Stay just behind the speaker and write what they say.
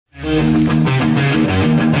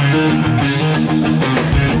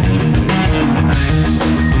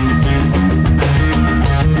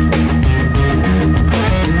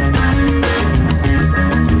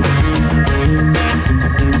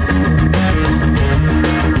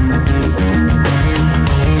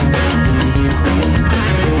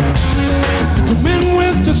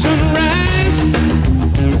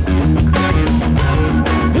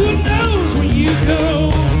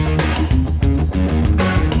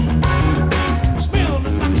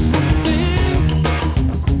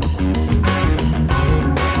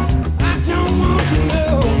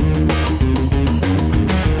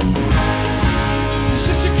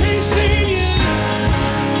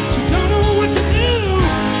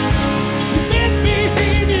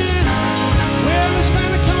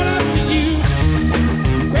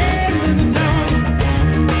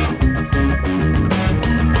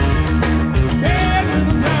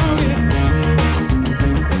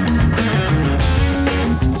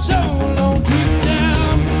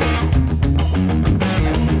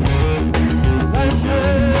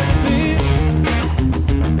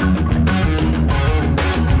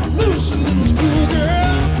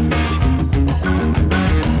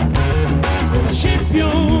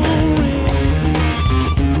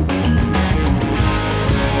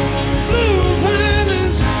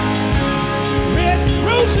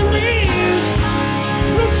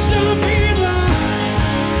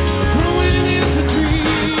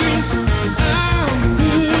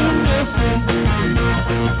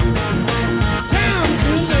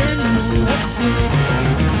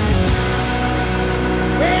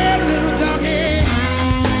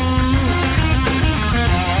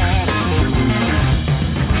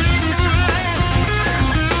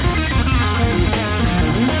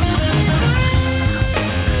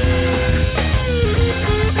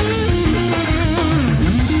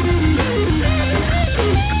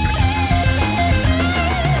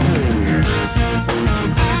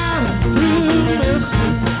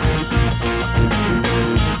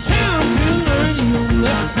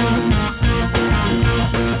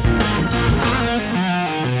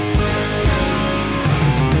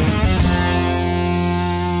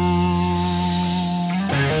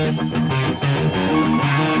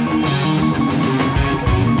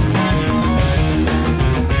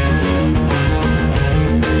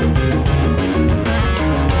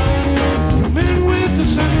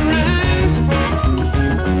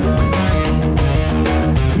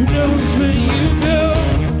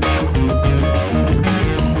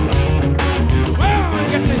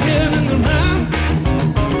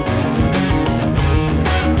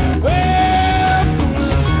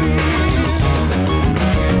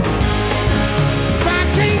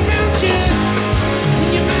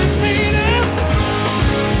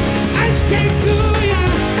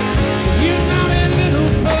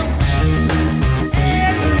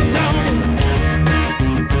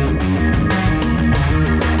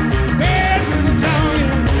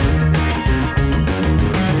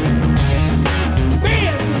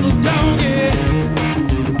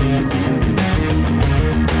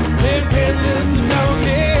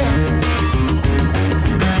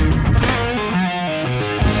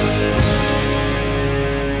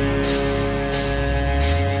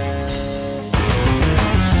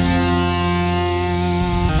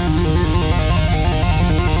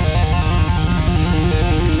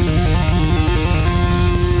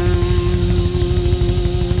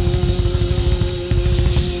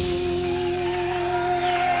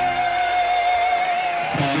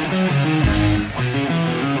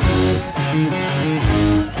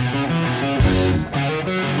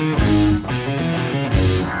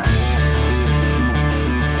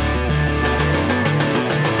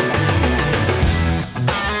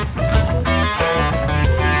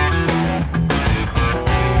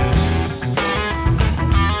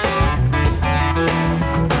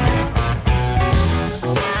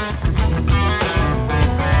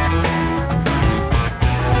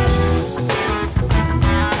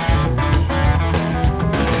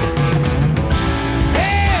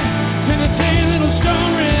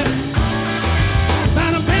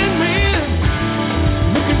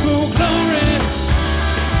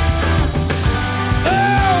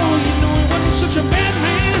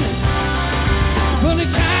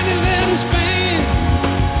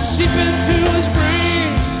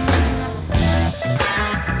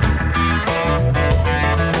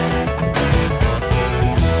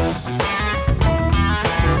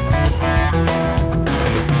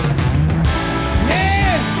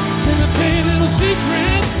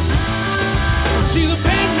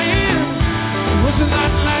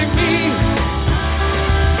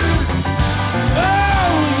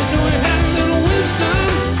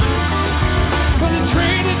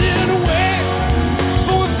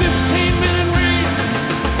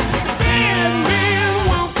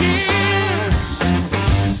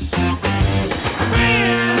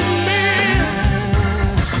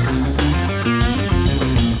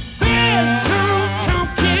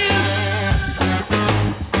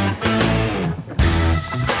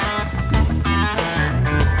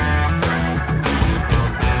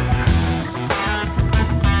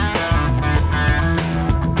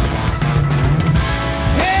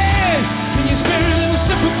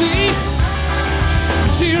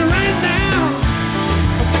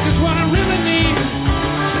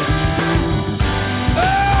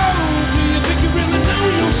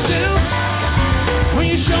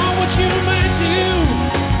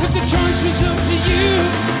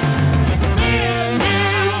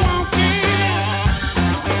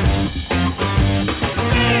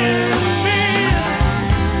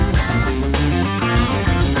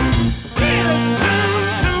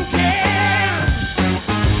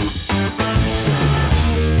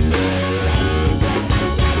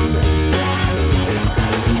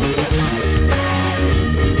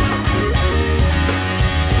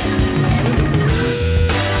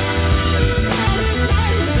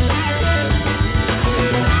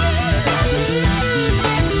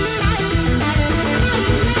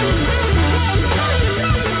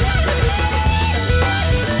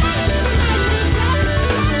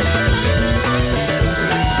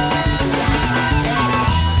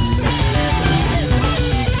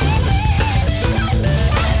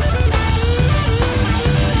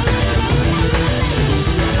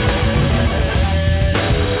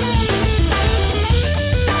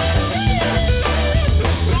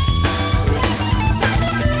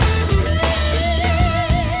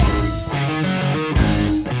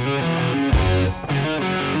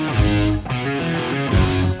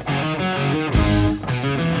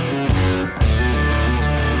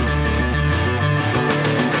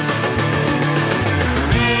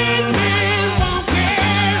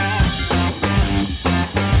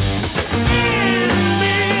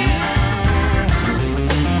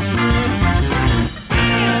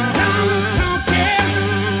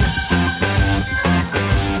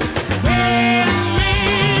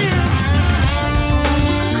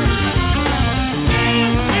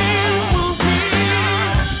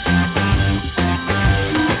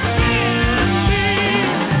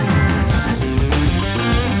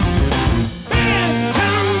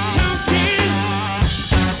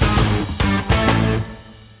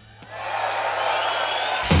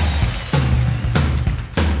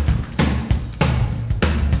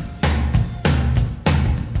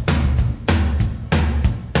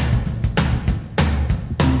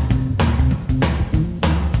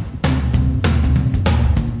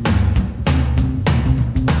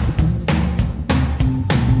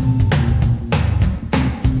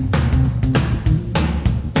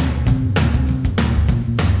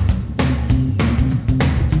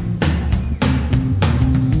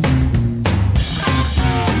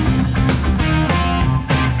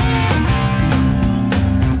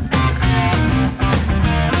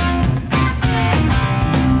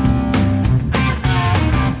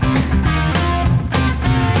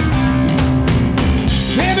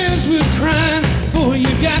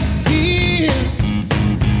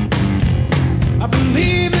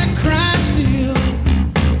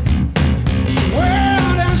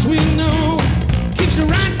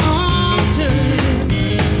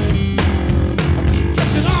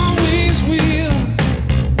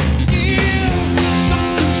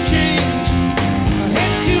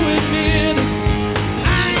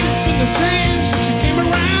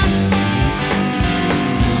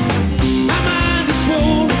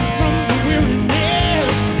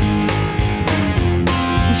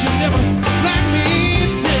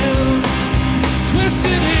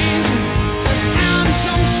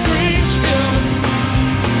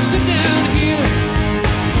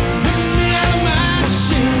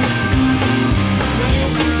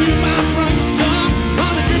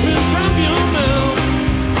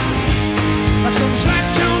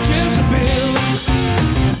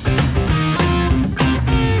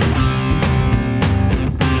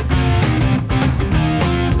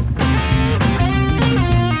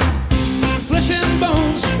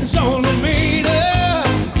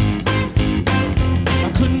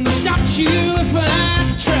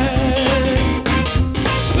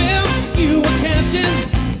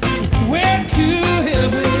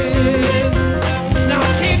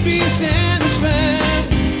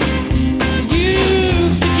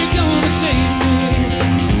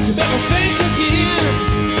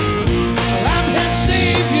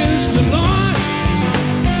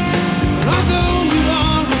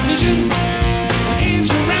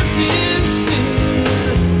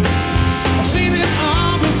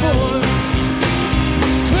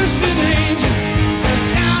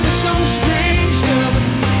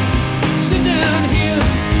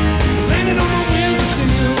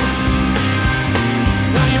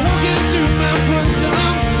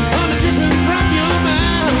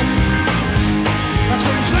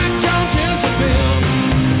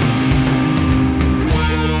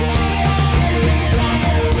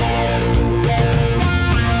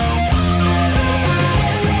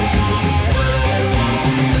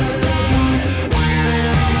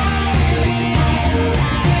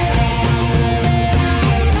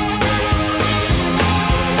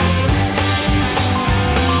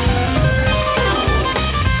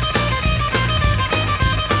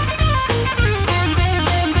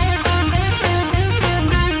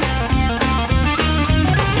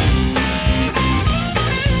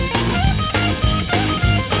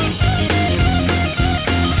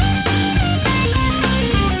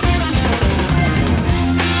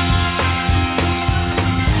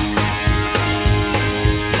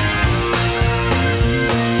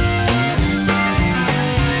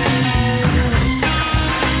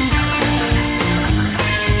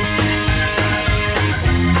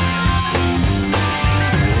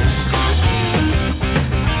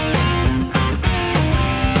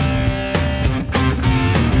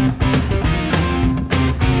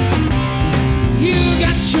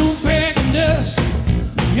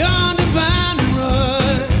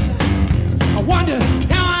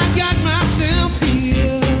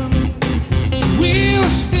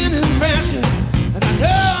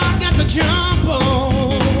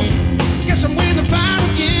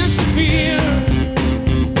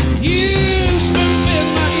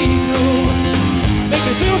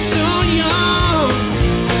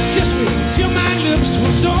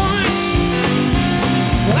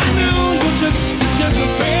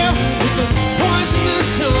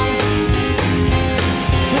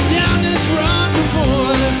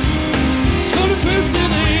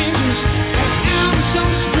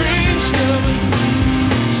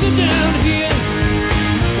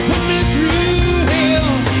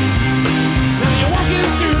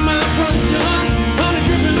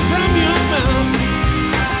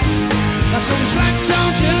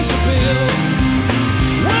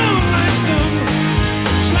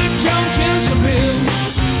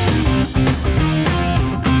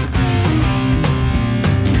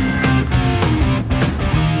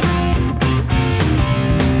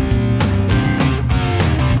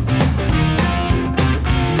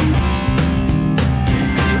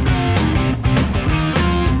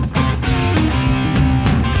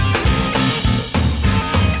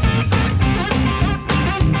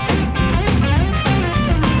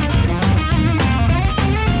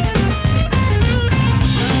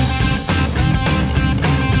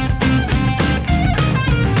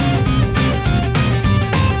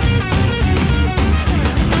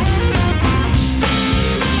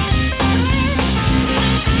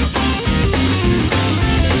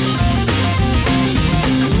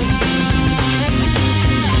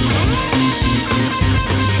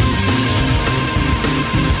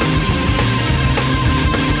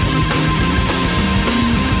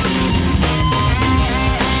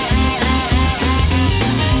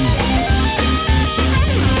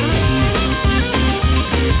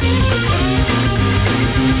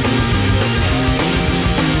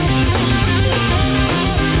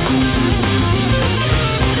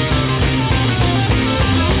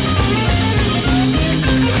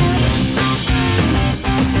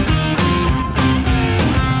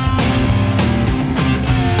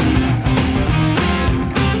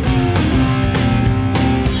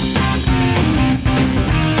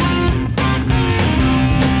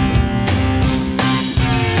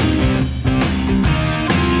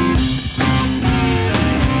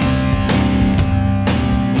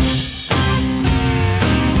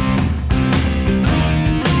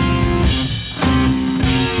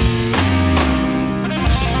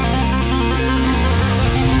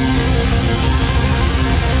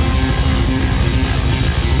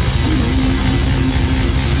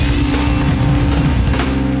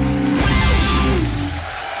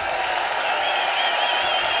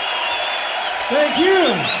Thank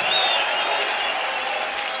you.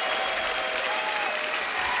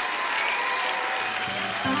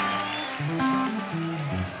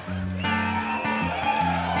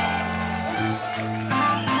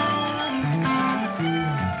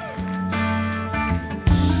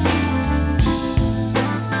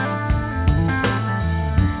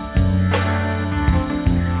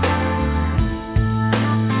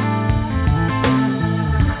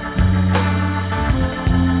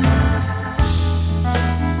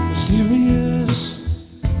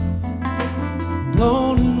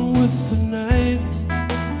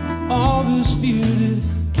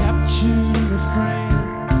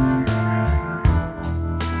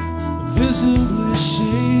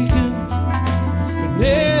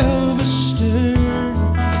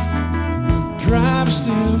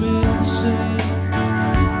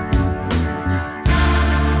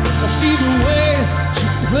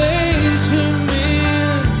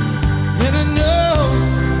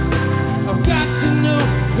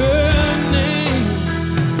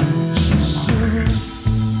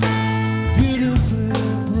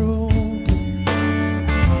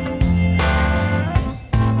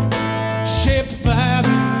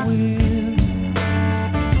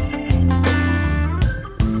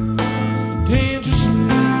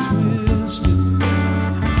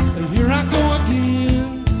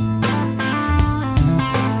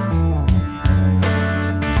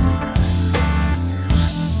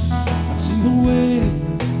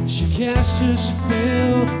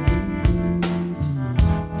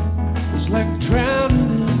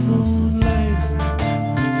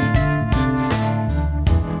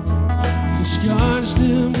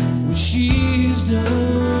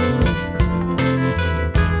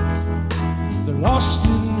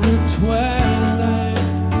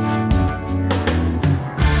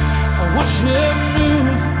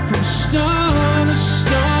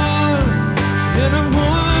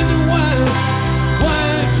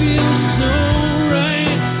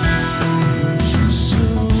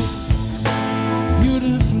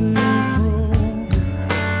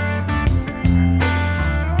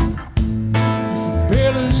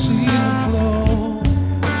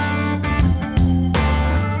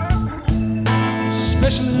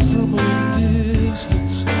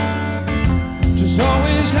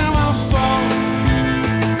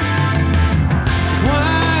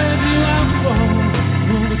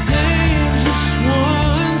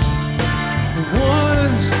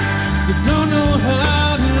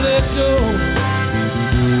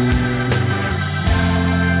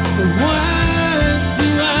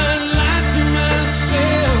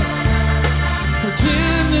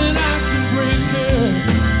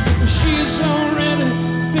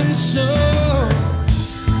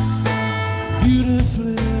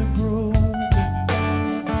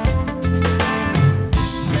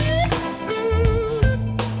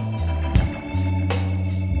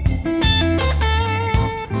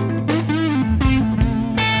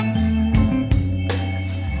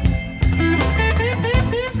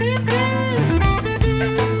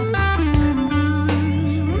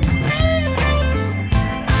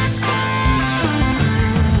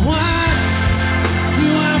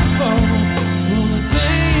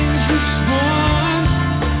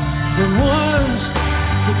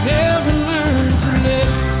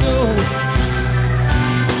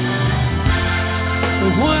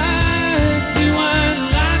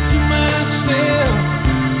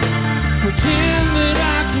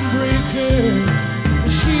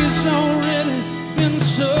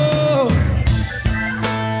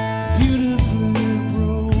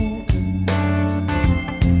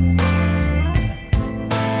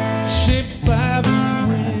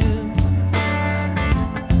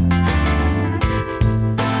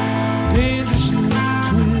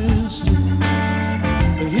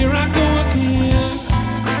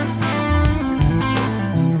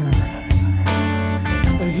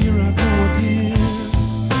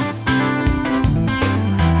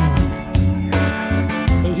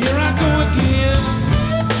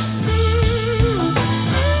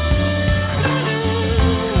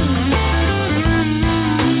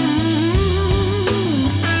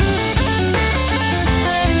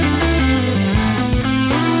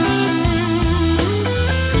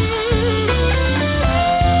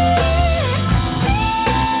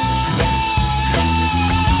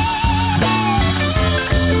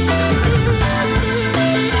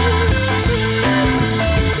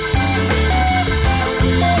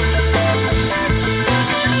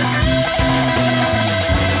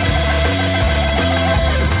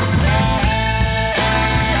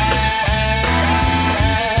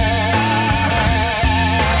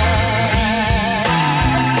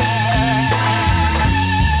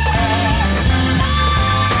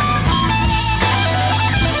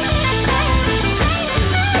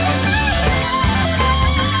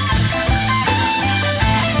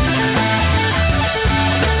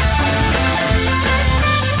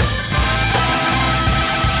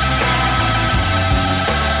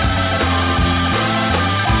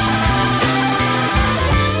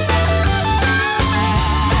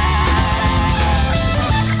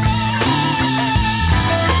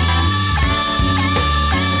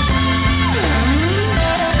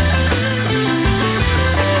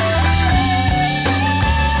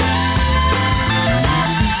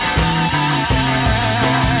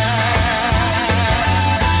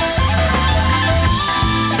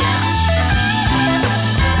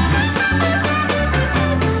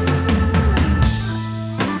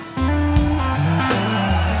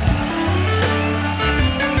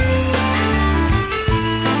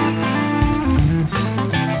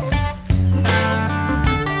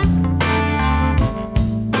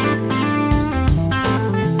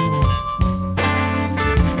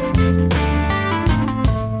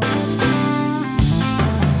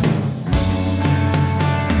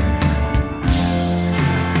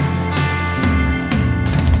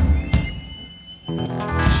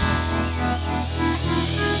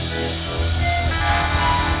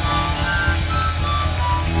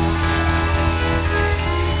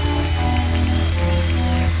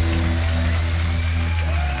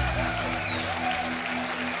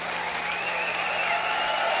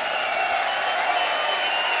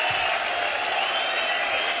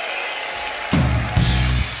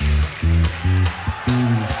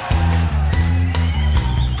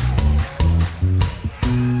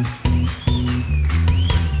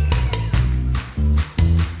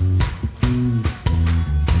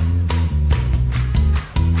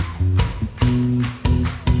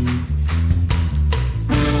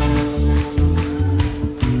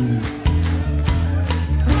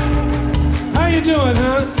 you doing,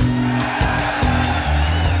 huh?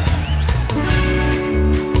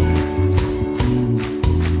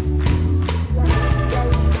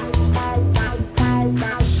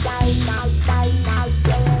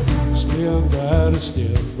 Still by,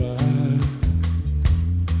 still by.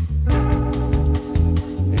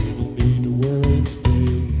 Ain't no need to worry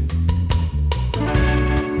today.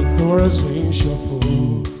 The Thorazine Shuffle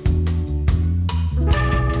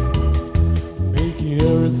make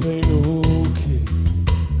everything okay.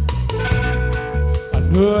 I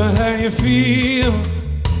know how you feel.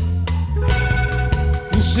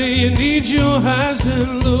 You say you need your highs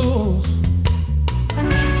and lows.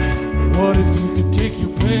 What if you could take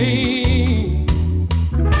your pain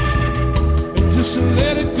and just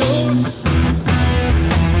let it go?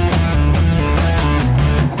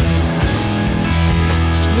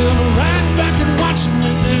 Slip right back and watch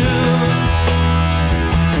me now.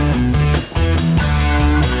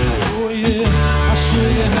 Oh yeah, I'll show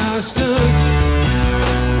you how it's done.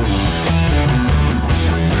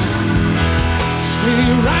 Stay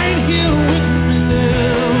right here with me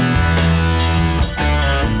now.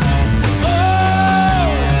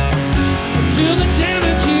 Till the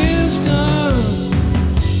damage is done.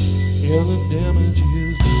 Till the damage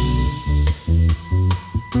is done.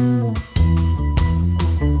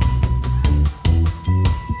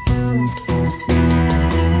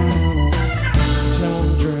 Time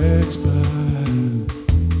drags by.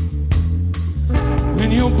 When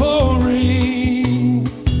you're boring,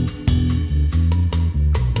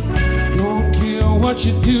 don't care what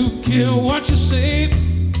you do, care what you say.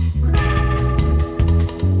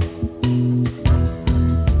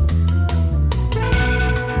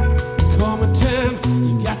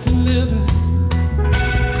 You got to live the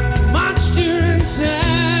monster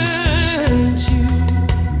inside you.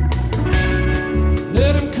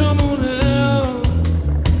 Let him come on out.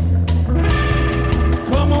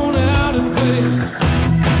 Come on out and play.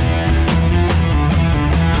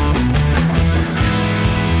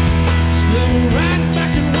 Stay right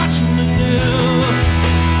back and watch me now.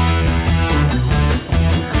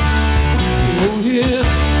 Oh yeah,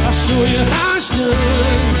 I'll show you how it's done.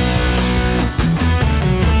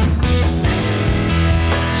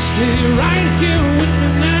 Stay right here with me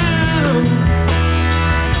now.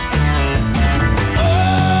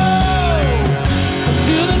 Oh,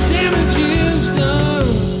 until the damage is done.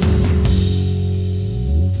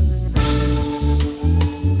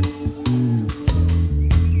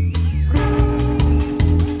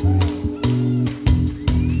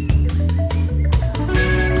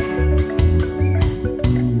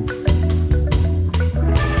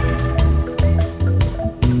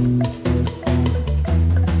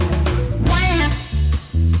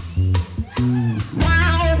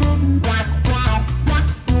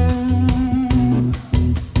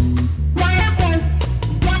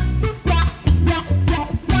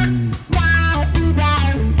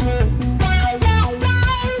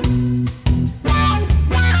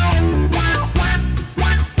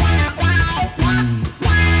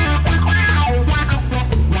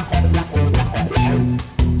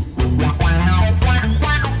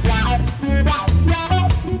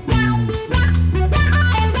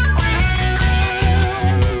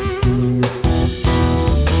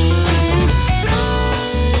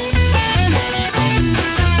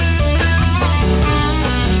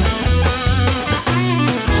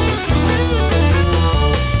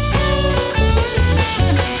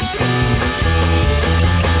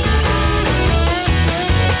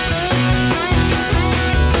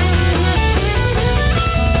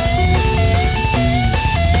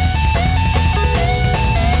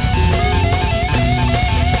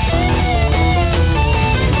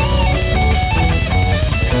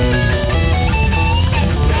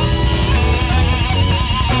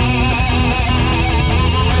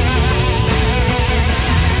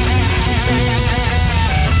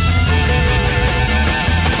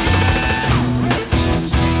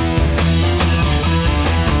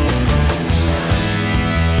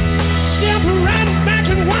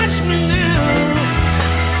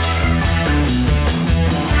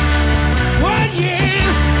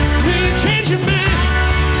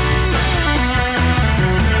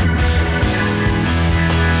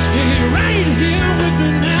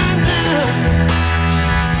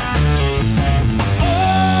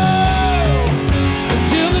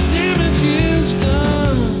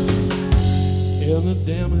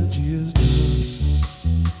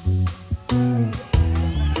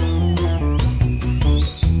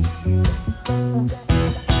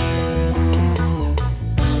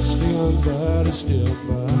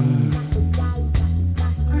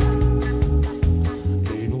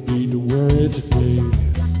 today.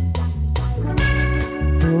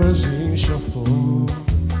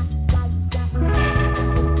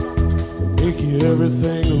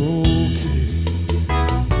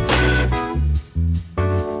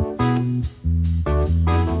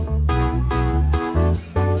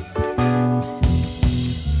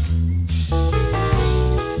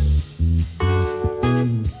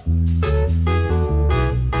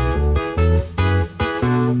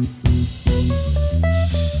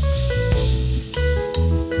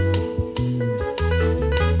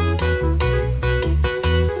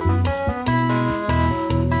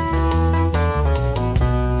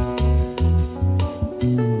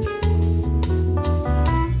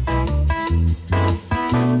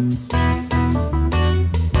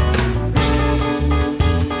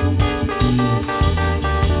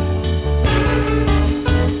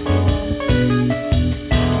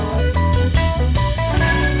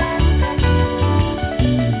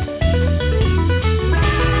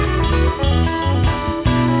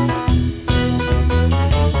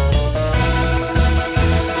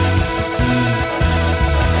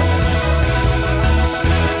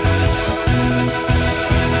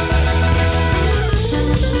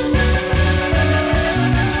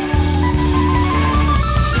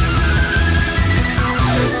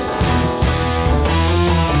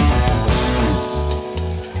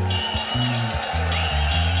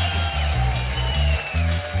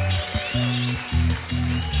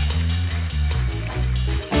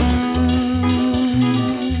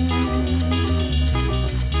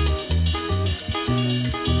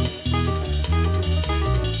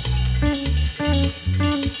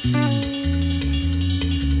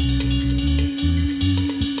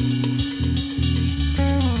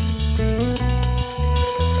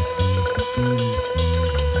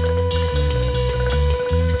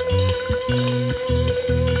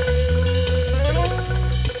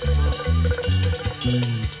 Thank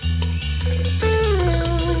you.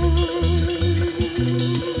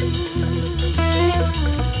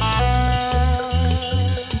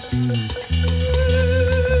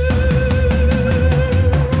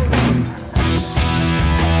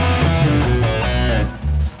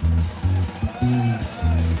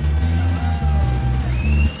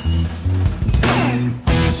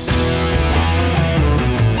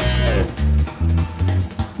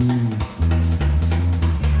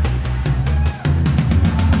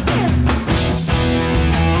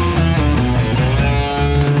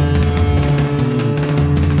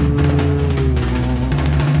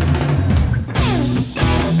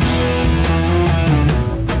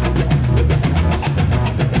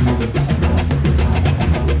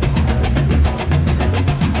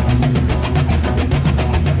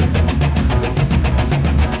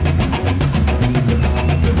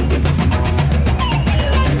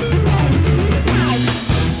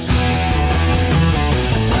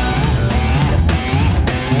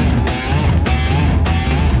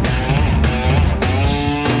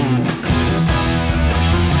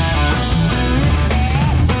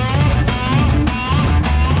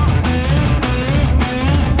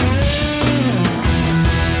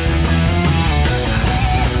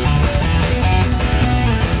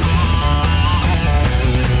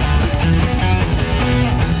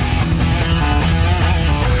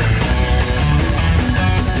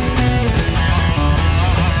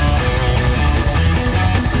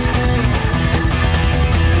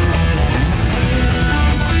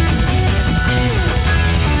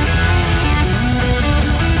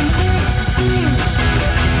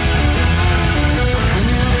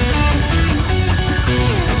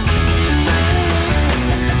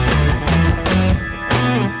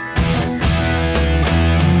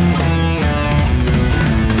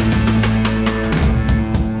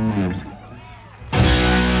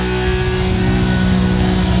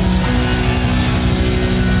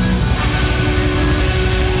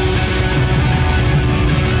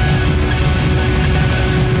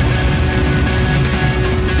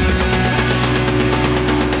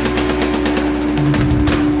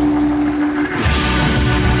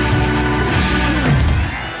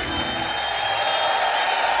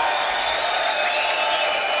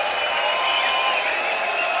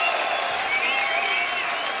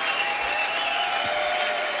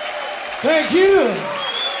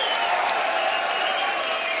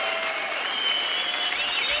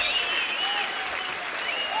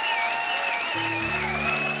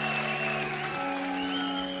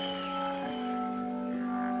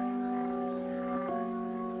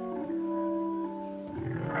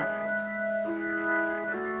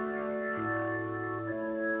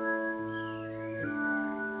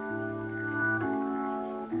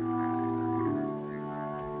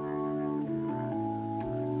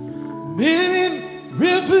 Many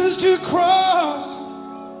rivers to cross,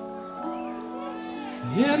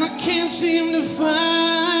 and I can't seem to find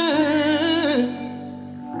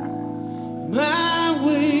my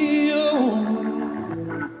way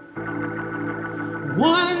over.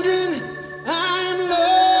 Wondering I'm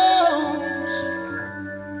lost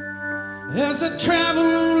as I travel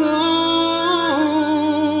along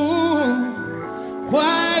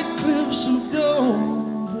white cliffs of Dover.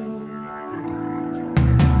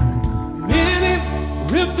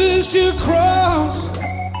 Rivers to cross,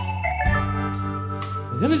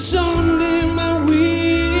 and it's only my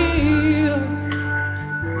will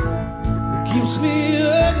that keeps me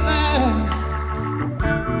alive.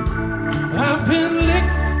 I've been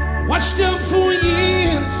licked, washed up for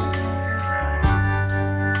years,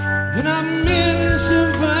 and I merely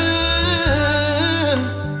survive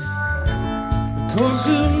because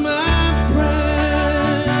of my pride.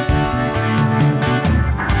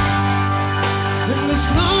 And this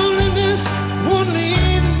loneliness won't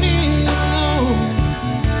leave me alone.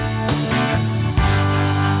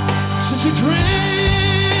 Such a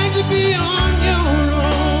drag to be on your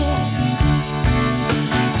own.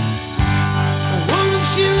 A woman,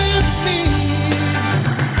 she left me,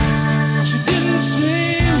 she didn't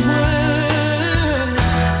say why.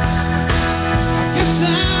 I guess I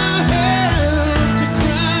have to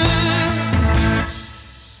cry.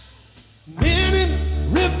 Many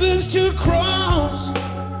rivers to cross,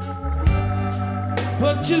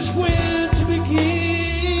 but just where to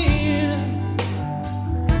begin?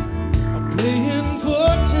 I'm playing for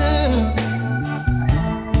time.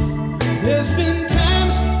 There's been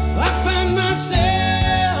times I find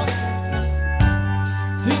myself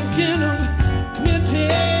thinking of committing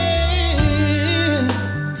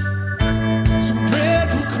some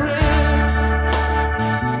dreadful crime.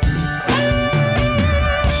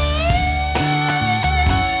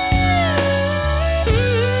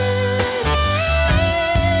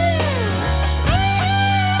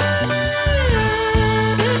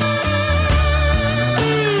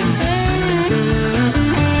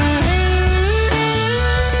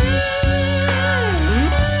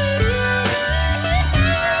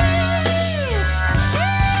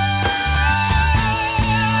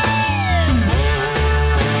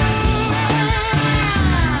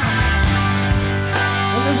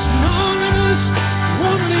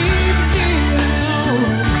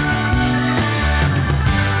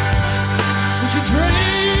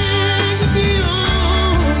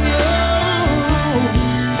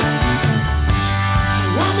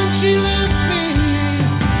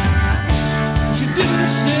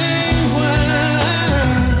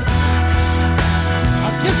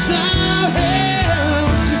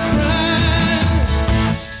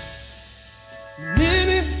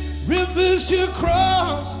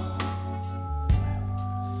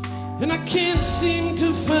 and I can't seem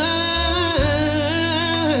to find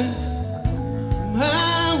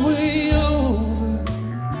my way over.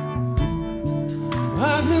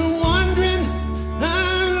 I've been wandering,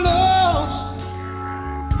 I'm lost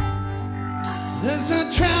as I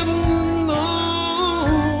travel alone.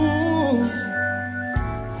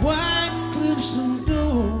 White cliffs and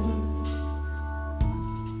Dover.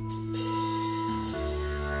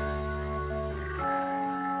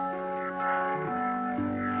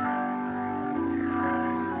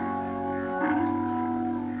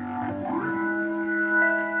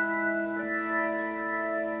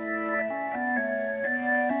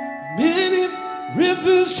 Many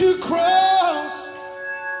rivers to cross,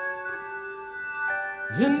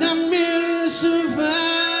 and I merely survive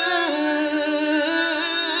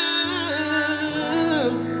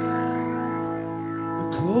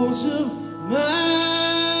because of my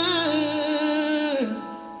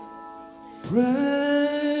pride.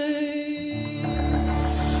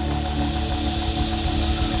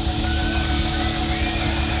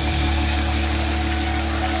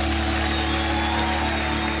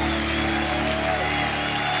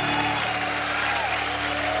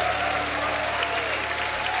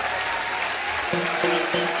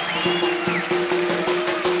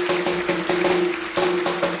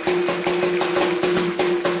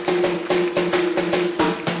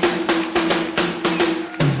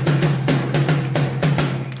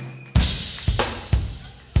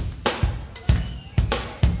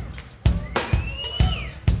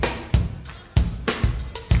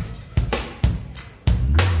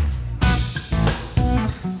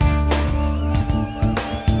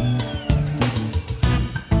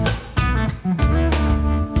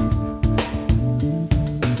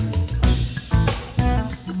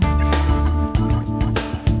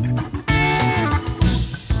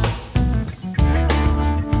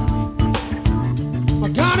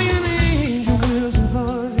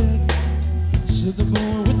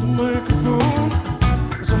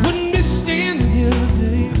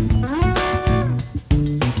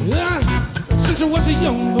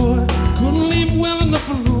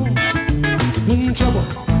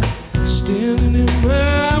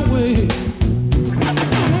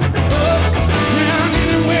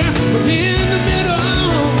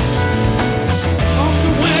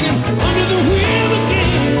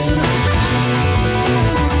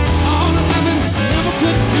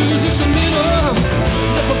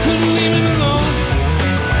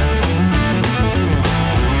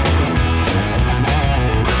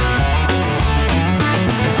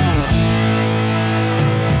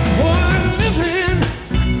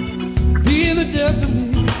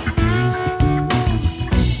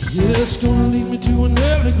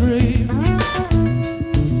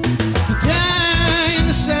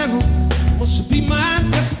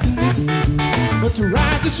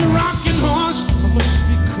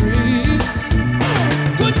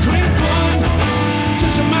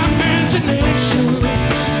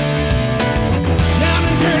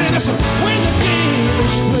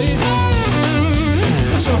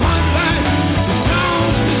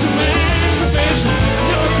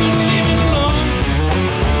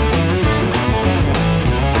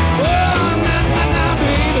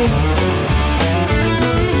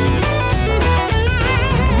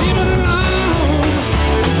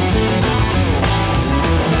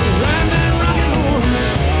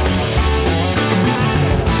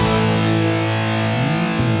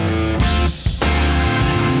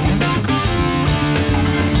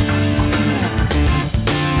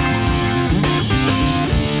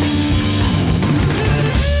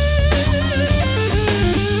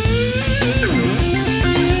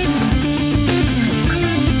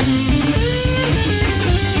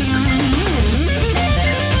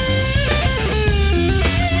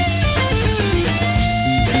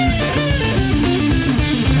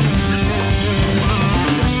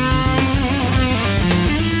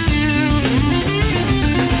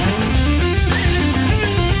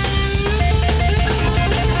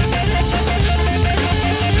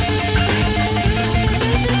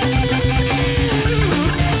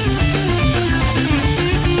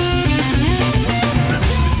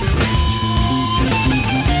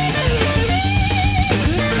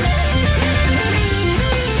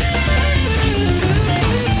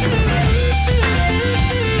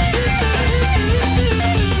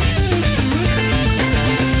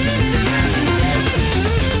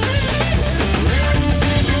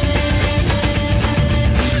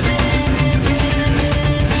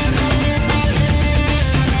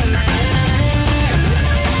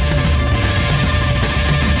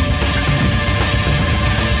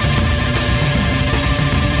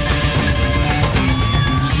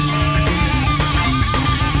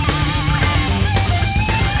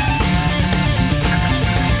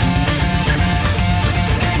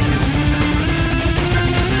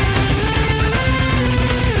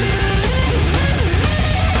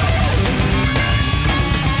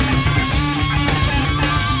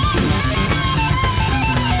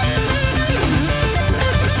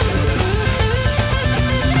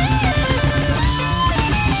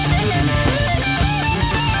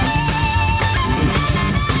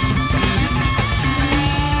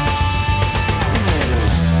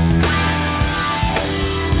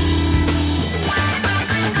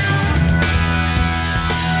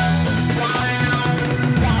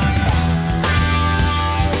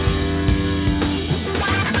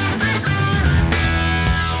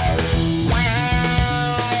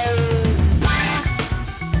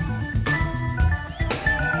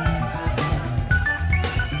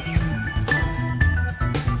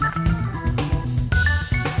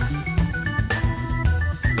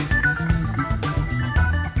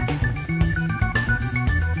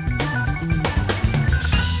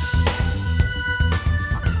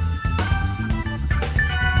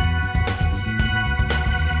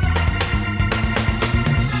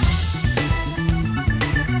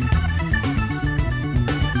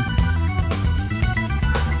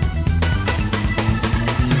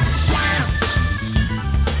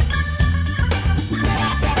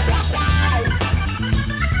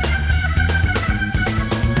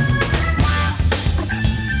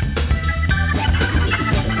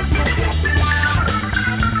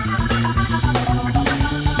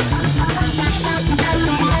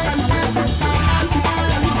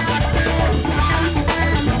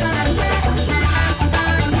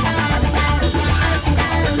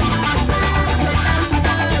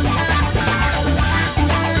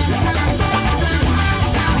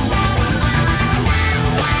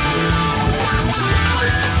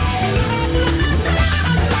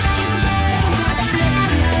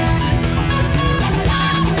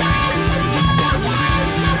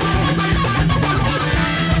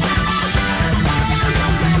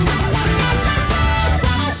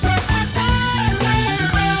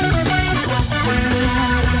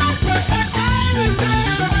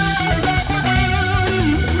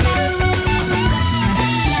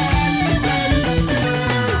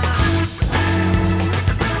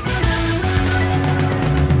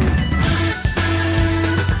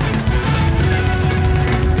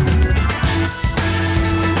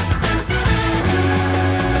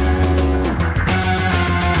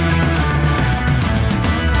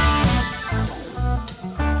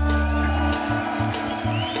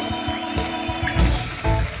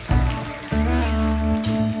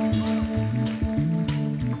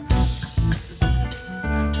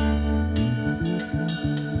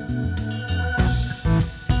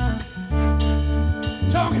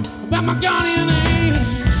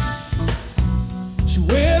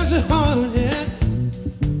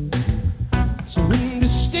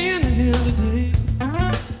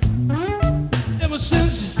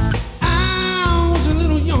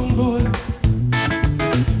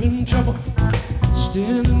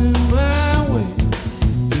 standing in my way.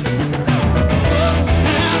 Up,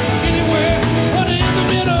 down, anywhere, but in the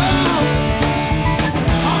middle.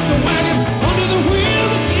 Off the wagon, under the wheel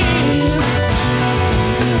again.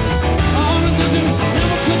 All or nothing,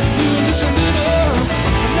 never could do just a little.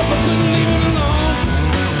 Never could leave it alone.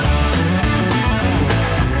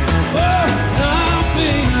 Oh, now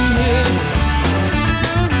baby,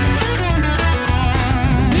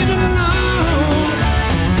 leave it alone.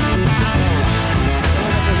 I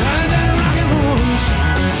got to ride that rocking horse.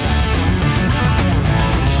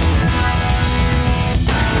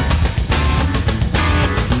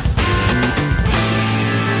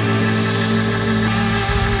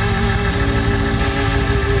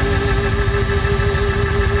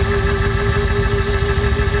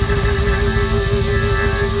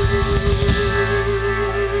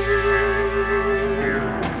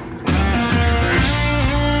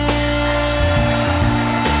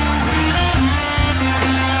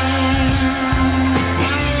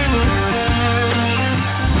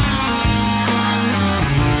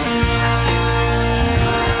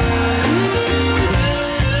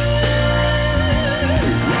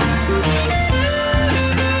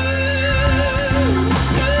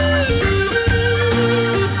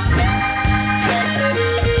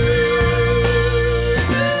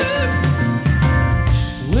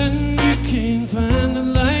 When you can't find the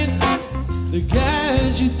light that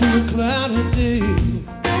guides you through a cloudy day,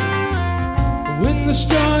 when the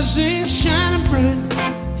stars ain't shining bright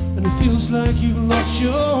and it feels like you've lost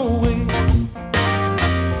your way,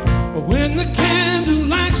 when the candle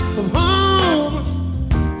lights of home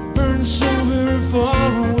burn so very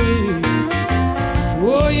far away,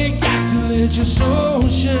 oh, you got to let your soul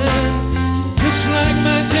shine, just like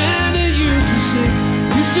my daddy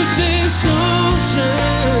used to say,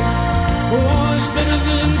 Soulshine. Oh, it's better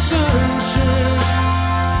than sunshine,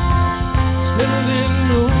 it's better than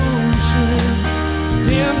moonshine,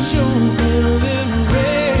 damn sure better than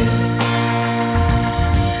rain.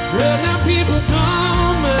 Well, now people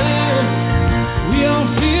don't mind, we all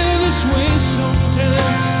feel this way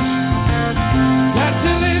sometimes. Got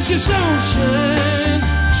to let your soul shine,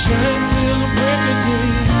 shine till the break of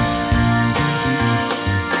day.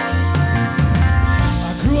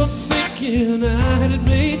 I grew up thinking I had it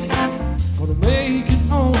made, gonna make it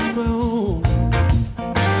on my own.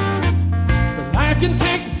 But life can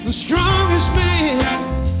take the strongest man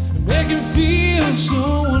and make him feel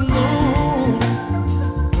so alone.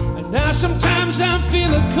 And now sometimes I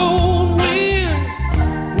feel a cold wind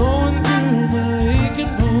blowing through my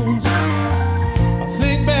aching bones. I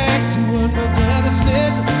think back to what my daddy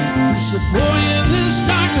said. He said, boy, in this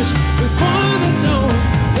darkness before the dawn,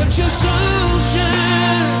 let your soul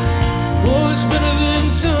shine. Oh, it's better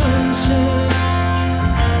than sunshine,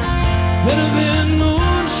 better than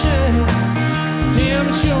moonshine, damn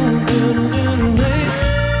sure better than rain.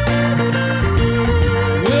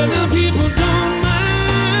 Well, now people don't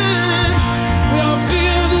mind, we all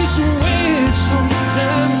feel this way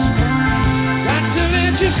sometimes. Got to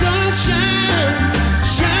let your soul shine,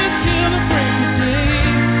 shine till the break of day.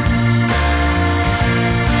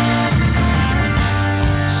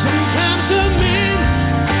 Sometimes a man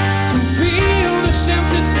can feel this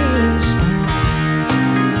emptiness,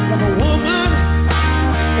 like a woman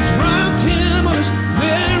has robbed him of his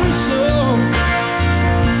very soul.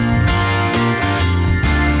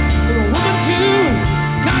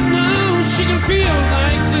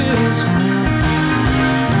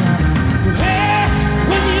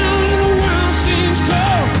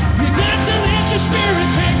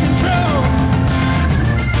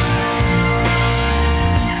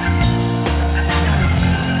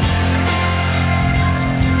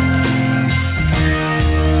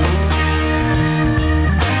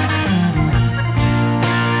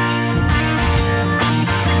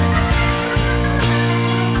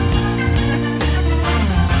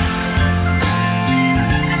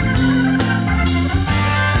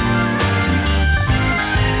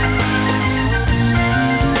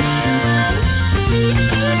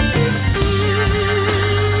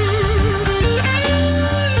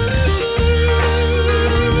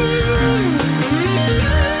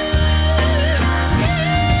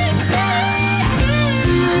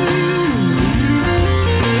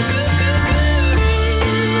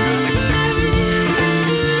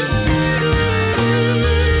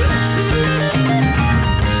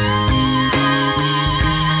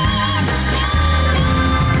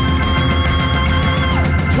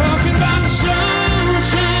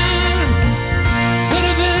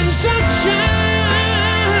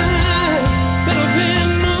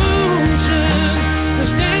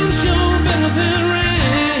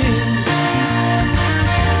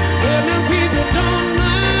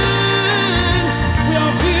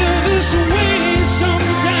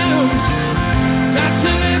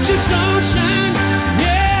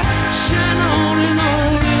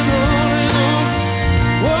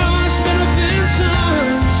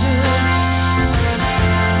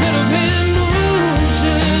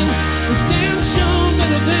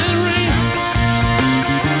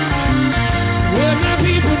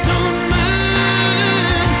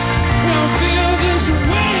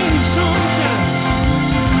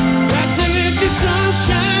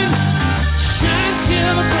 sunshine, shine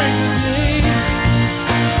till the break of day.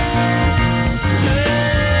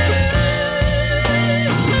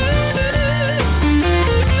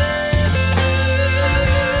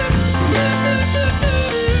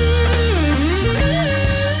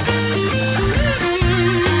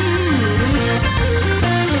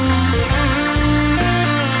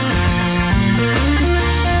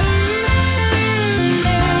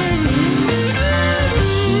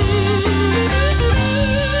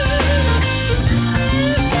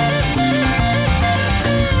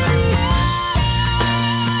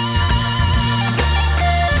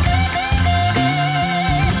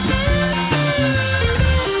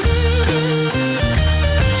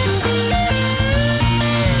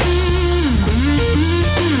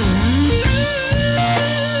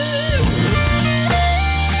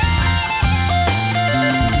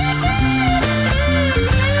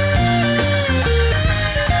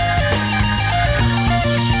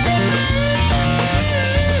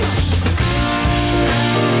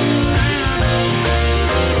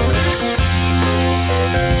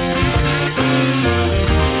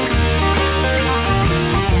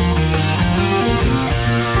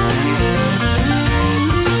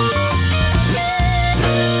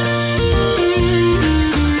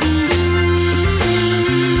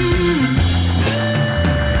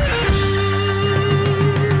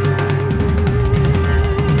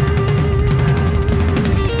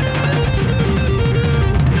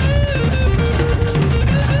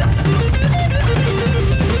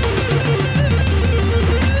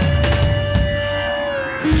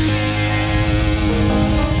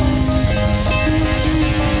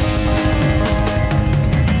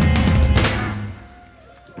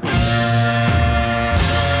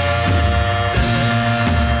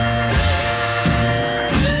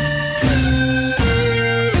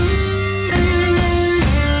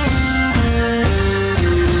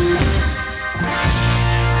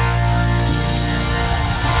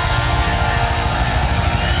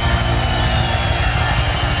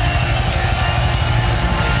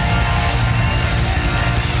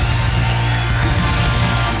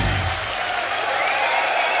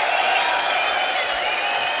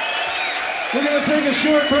 We're going to take a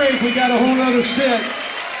short break. We got a whole other set.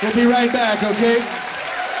 We'll be right back, okay?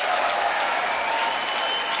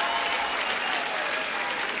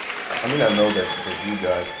 I mean, I know that you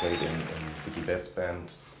guys played in Dickie Betts'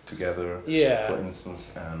 band together, for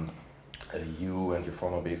instance, and you and your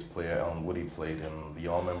former bass player Alan Woody played in the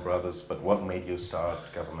Allman Brothers, but what made you start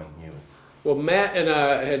Gov't Mule? Well, Matt and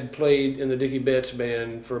I had played in the Dickie Betts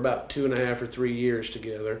band for about 2.5 or 3 years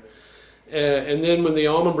together. And then when the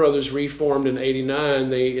Allman Brothers reformed in '89,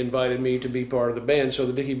 they invited me to be part of the band. So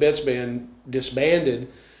the Dickie Betts band disbanded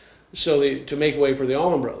to make way for the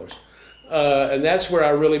Allman Brothers. And that's where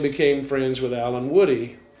I really became friends with Alan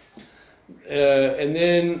Woody. And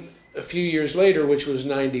then a few years later, which was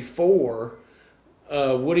 '94,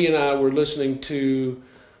 Woody and I were listening to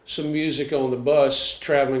some music on the bus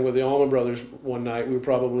traveling with the Allman Brothers one night. We were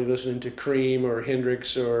probably listening to Cream or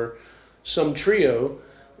Hendrix or some trio.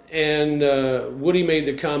 And Woody made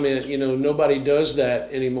the comment, you know, nobody does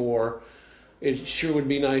that anymore. It sure would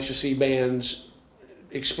be nice to see bands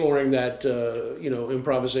exploring that, you know,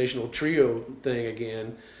 improvisational trio thing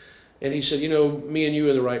again. And he said, you know, me and you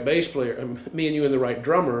and the right bass player, me and you and the right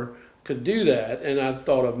drummer could do that. And I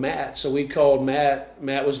thought of Matt. So we called Matt.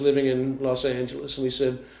 Matt was living in Los Angeles. And we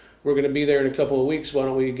said, we're going to be there in a couple of weeks. Why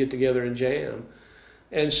don't we get together and jam?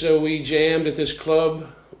 And so we jammed at this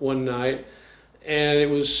club one night. And it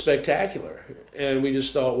was spectacular. And we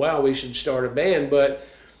just thought, wow, we should start a band. But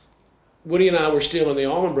Woody and I were still in the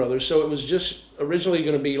Allman Brothers, so it was just originally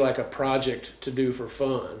going to be like a project to do for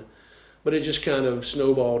fun. But it just kind of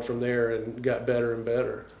snowballed from there and got better and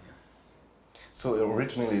better. So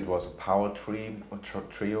originally it was a power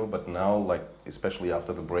trio, but now, like, especially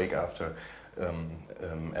after the break, after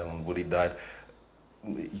Alan Woody died,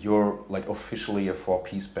 you're like officially a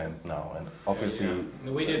 4-piece band now, and obviously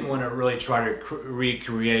we didn't want to really try to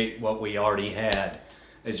recreate what we already had.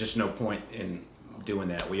 There's just no point in doing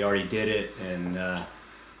that. We already did it, and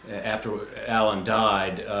after Alan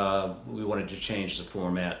died, we wanted to change the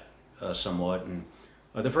format somewhat. And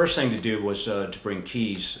the first thing to do was to bring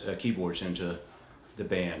keyboards into the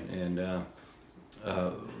band, and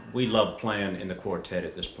we love playing in the quartet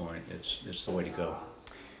at this point. It's the way to go.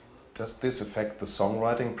 Does this affect the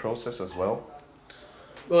songwriting process as well?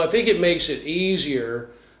 Well, I think it makes it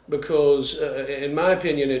easier because, in my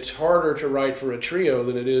opinion, it's harder to write for a trio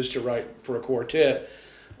than it is to write for a quartet.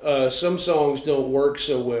 Some songs don't work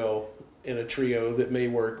so well in a trio that may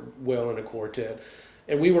work well in a quartet.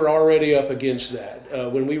 And we were already up against that.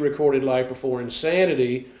 When we recorded Life Before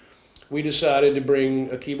Insanity, we decided to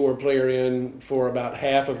bring a keyboard player in for about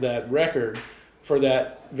half of that record for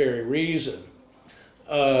that very reason.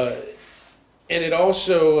 And it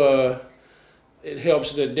also, it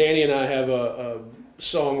helps that Danny and I have a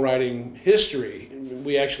songwriting history.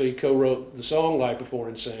 We actually co-wrote the song Life Before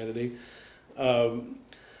Insanity.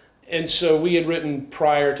 And so we had written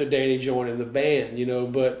prior to Danny joining the band, you know,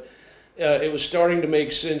 but it was starting to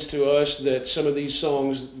make sense to us that some of these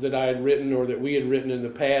songs that I had written or that we had written in the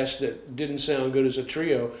past that didn't sound good as a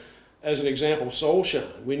trio, as an example,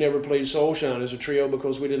 Soulshine. We never played Soulshine as a trio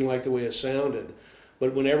because we didn't like the way it sounded.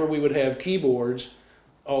 But whenever we would have keyboards,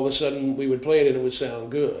 all of a sudden we would play it and it would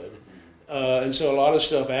sound good. And so a lot of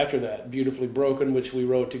stuff after that, Beautifully Broken, which we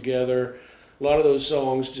wrote together, a lot of those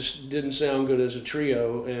songs just didn't sound good as a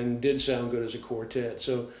trio and did sound good as a quartet.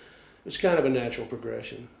 So it's kind of a natural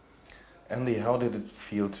progression. Andy, how did it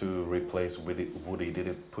feel to replace Woody? Did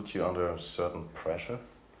it put you under a certain pressure?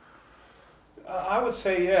 I would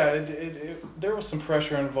say, yeah, there was some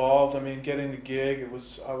pressure involved. I mean, getting the gig,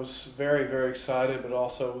 I was very, very excited, but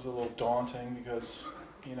also it was a little daunting because,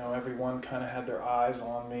 you know, everyone kind of had their eyes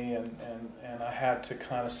on me, and I had to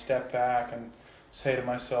kind of step back and say to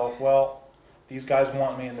myself, well, these guys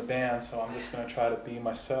want me in the band, so I'm just going to try to be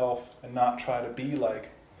myself and not try to be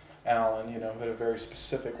like Alan, you know, who had a very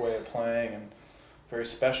specific way of playing and very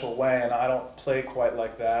special way, and I don't play quite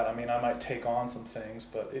like that. I mean, I might take on some things,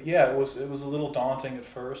 but yeah, it was a little daunting at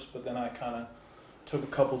first, but then I kind of took a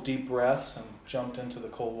couple deep breaths and jumped into the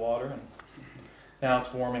cold water, and now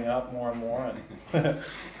it's warming up more and more, and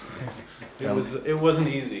it wasn't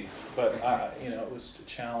easy, but you know, it was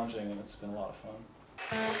challenging, and it's been a lot of fun.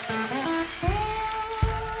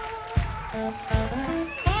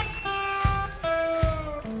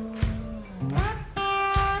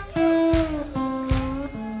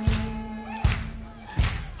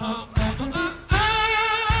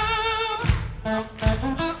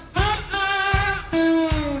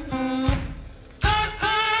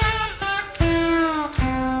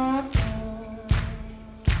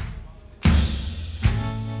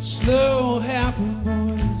 Slow, happy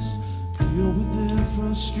boys deal with their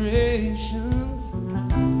frustrations,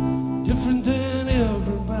 different than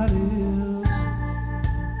everybody else.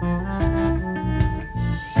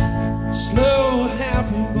 Slow,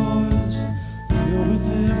 happy boys deal with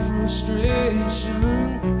their frustration,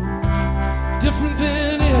 different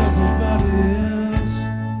than everybody else.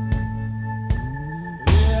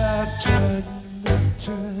 Yeah, I tried,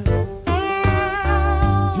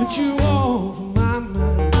 get you off my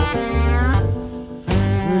mind.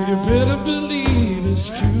 Well, you better believe it's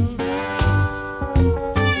true. I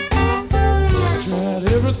tried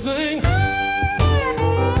everything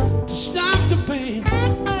to stop the pain.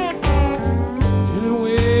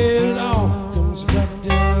 Anyway, it all comes back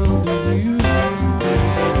down to you.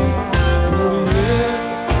 Oh yeah,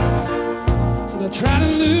 and I try to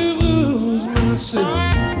lose myself.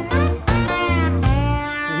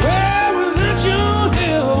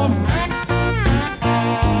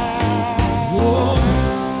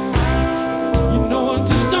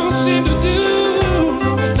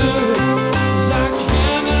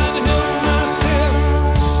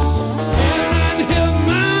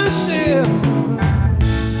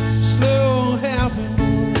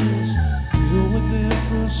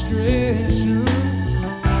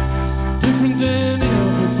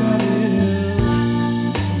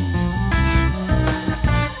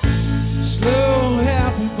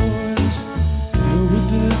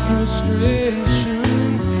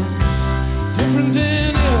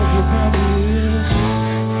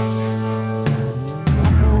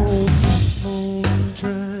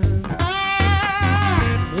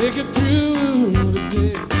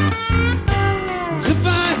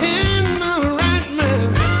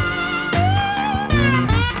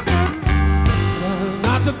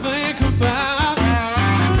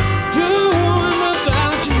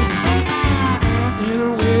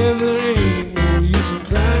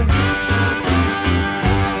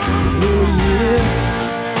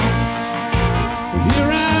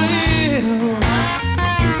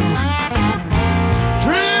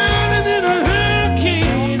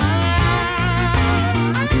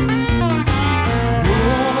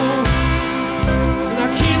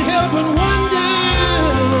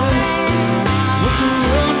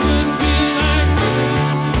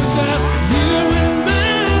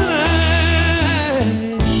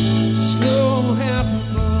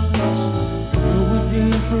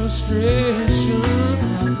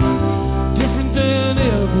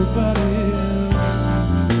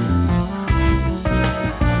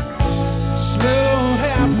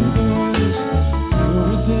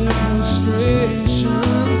 frustration,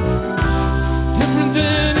 different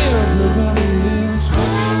than everybody else.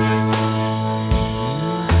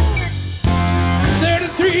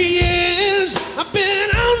 33 years I've been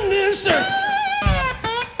on this earth.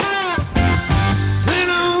 Plan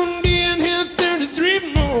on being here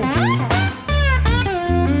 33 more.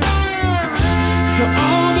 For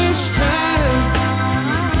all this time,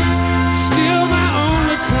 still my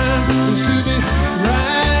only crime is to be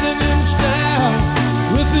riding in style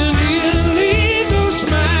with an illegal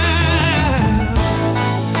smile.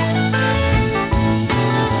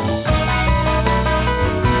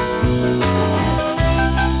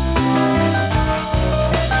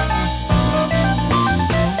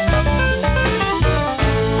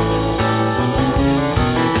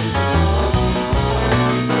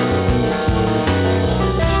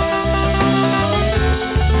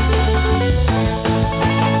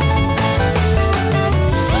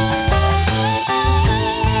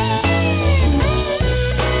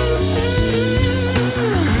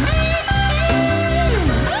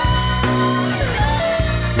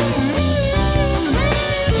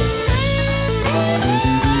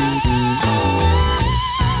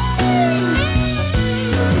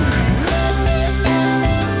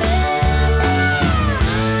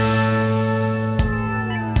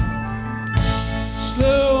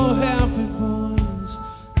 Slow, happy boys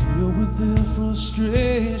deal with their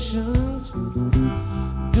frustrations,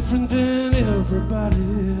 different than everybody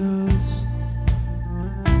else.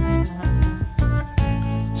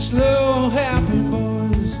 Slow, happy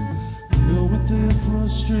boys deal with their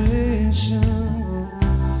frustration,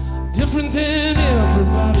 different than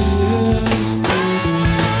everybody else.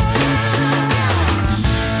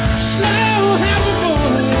 Slow, happy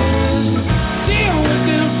boys deal with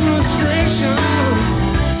their frustration,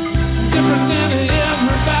 different than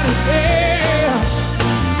everybody else.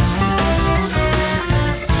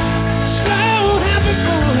 Slow, happy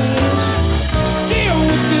boys deal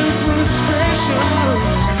with their frustration,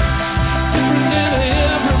 different than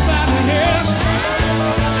everybody else.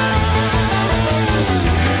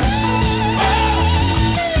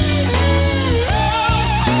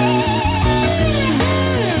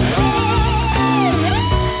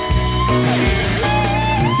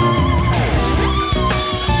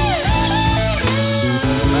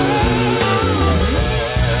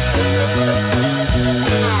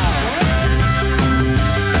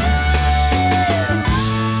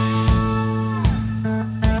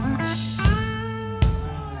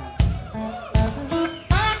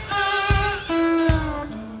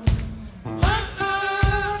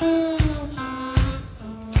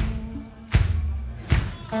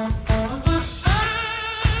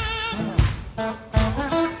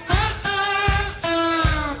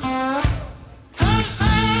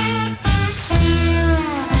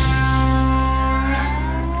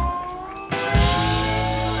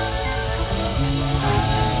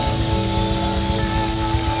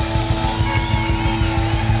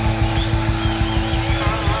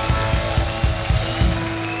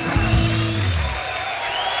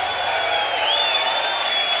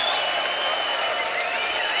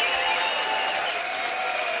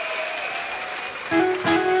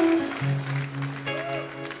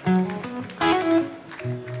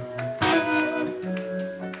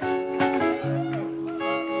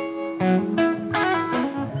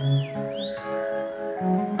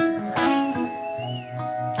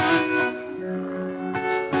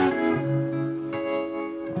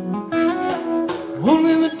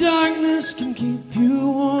 Only the darkness can keep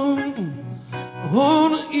you warm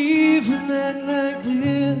on an even night like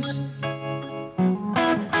this.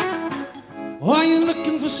 Are you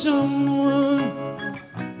looking for someone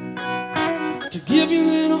to give you a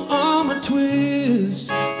little arm a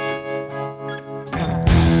twist?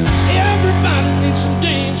 Everybody needs some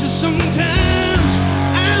danger sometimes.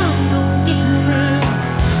 I'm no different.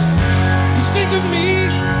 Just think of me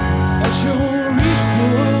as your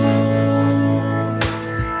equal.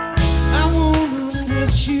 I won't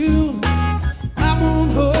undress you, I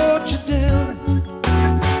won't hold you down,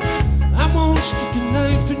 I won't stick a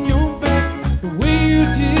knife in your back the way you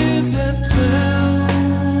did that clown.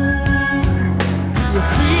 You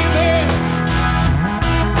feel it?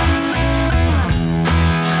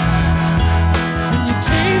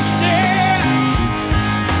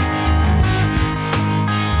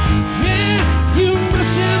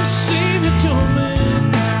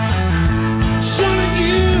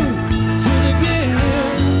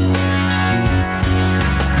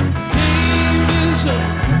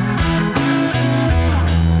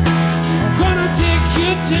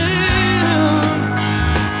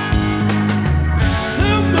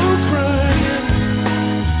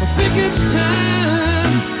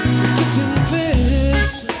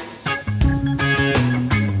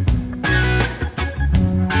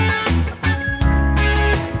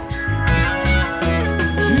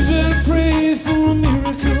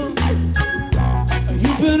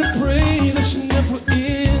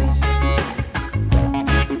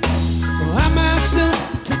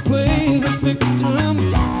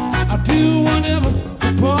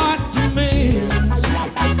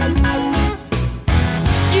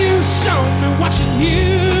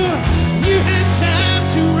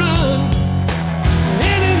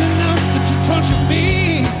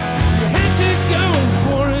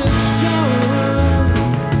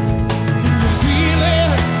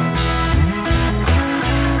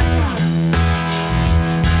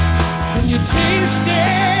 you taste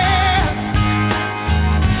it?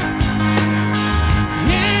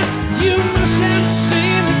 Yeah, you must have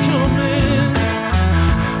seen it coming.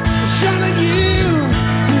 Surely you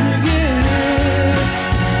could have guessed.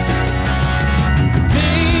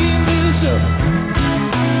 Pain is up,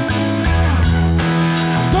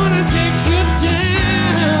 gonna take you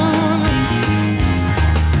down.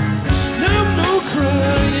 No more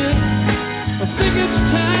crying, I think it's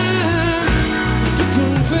time to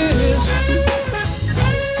confess.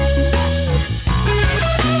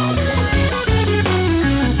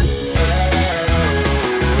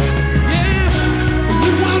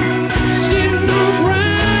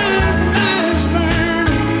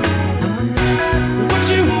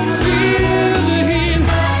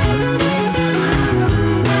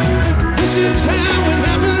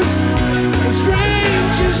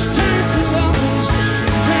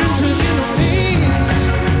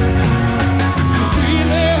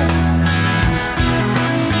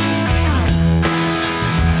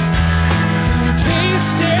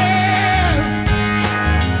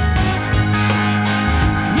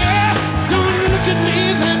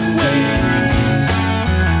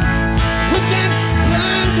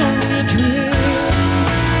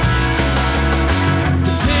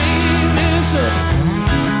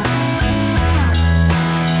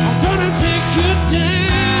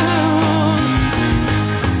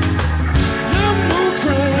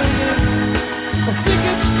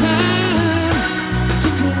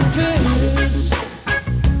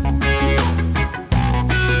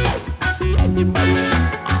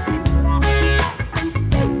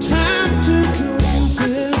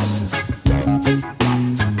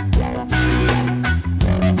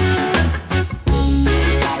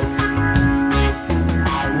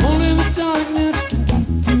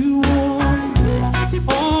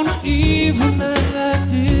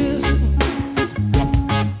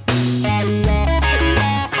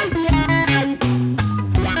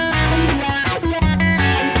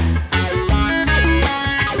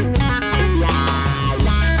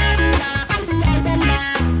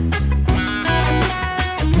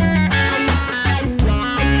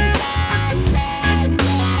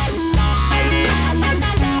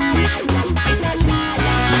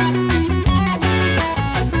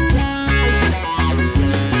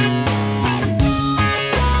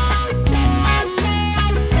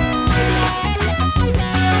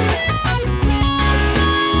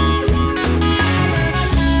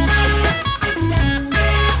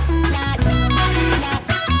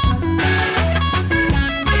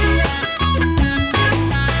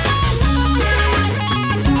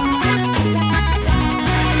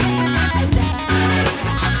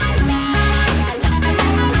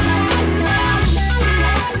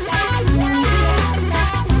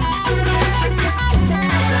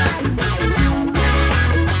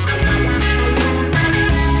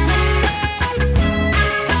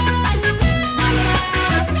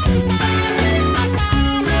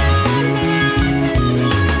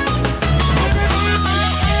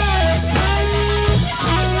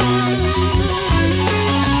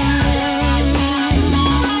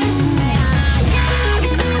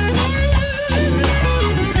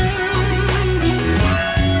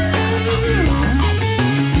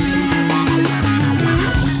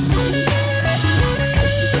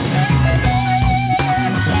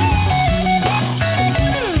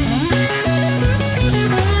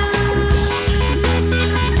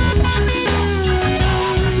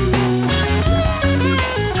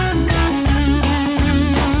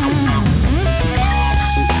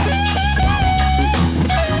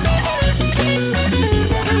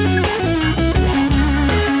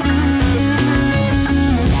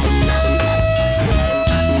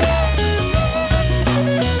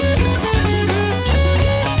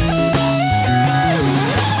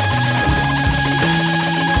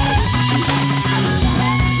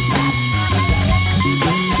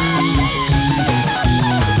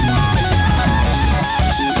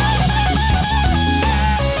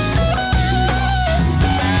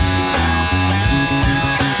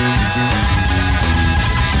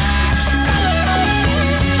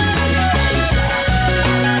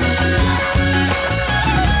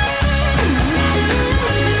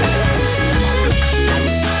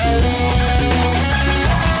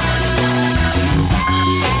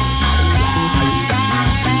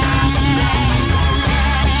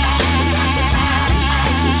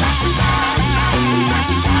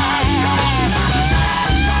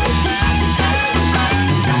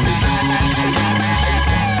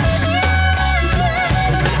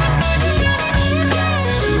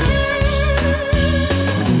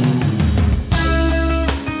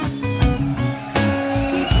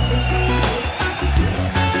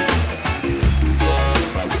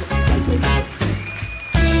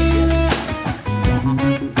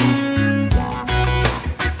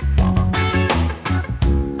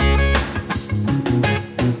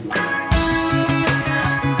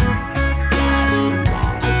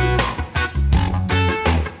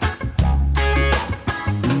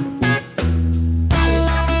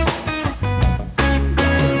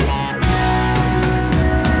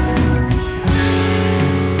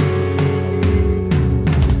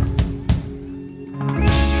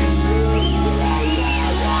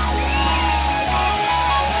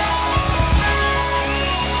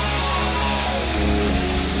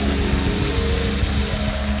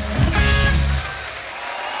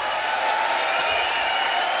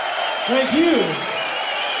 Thank you.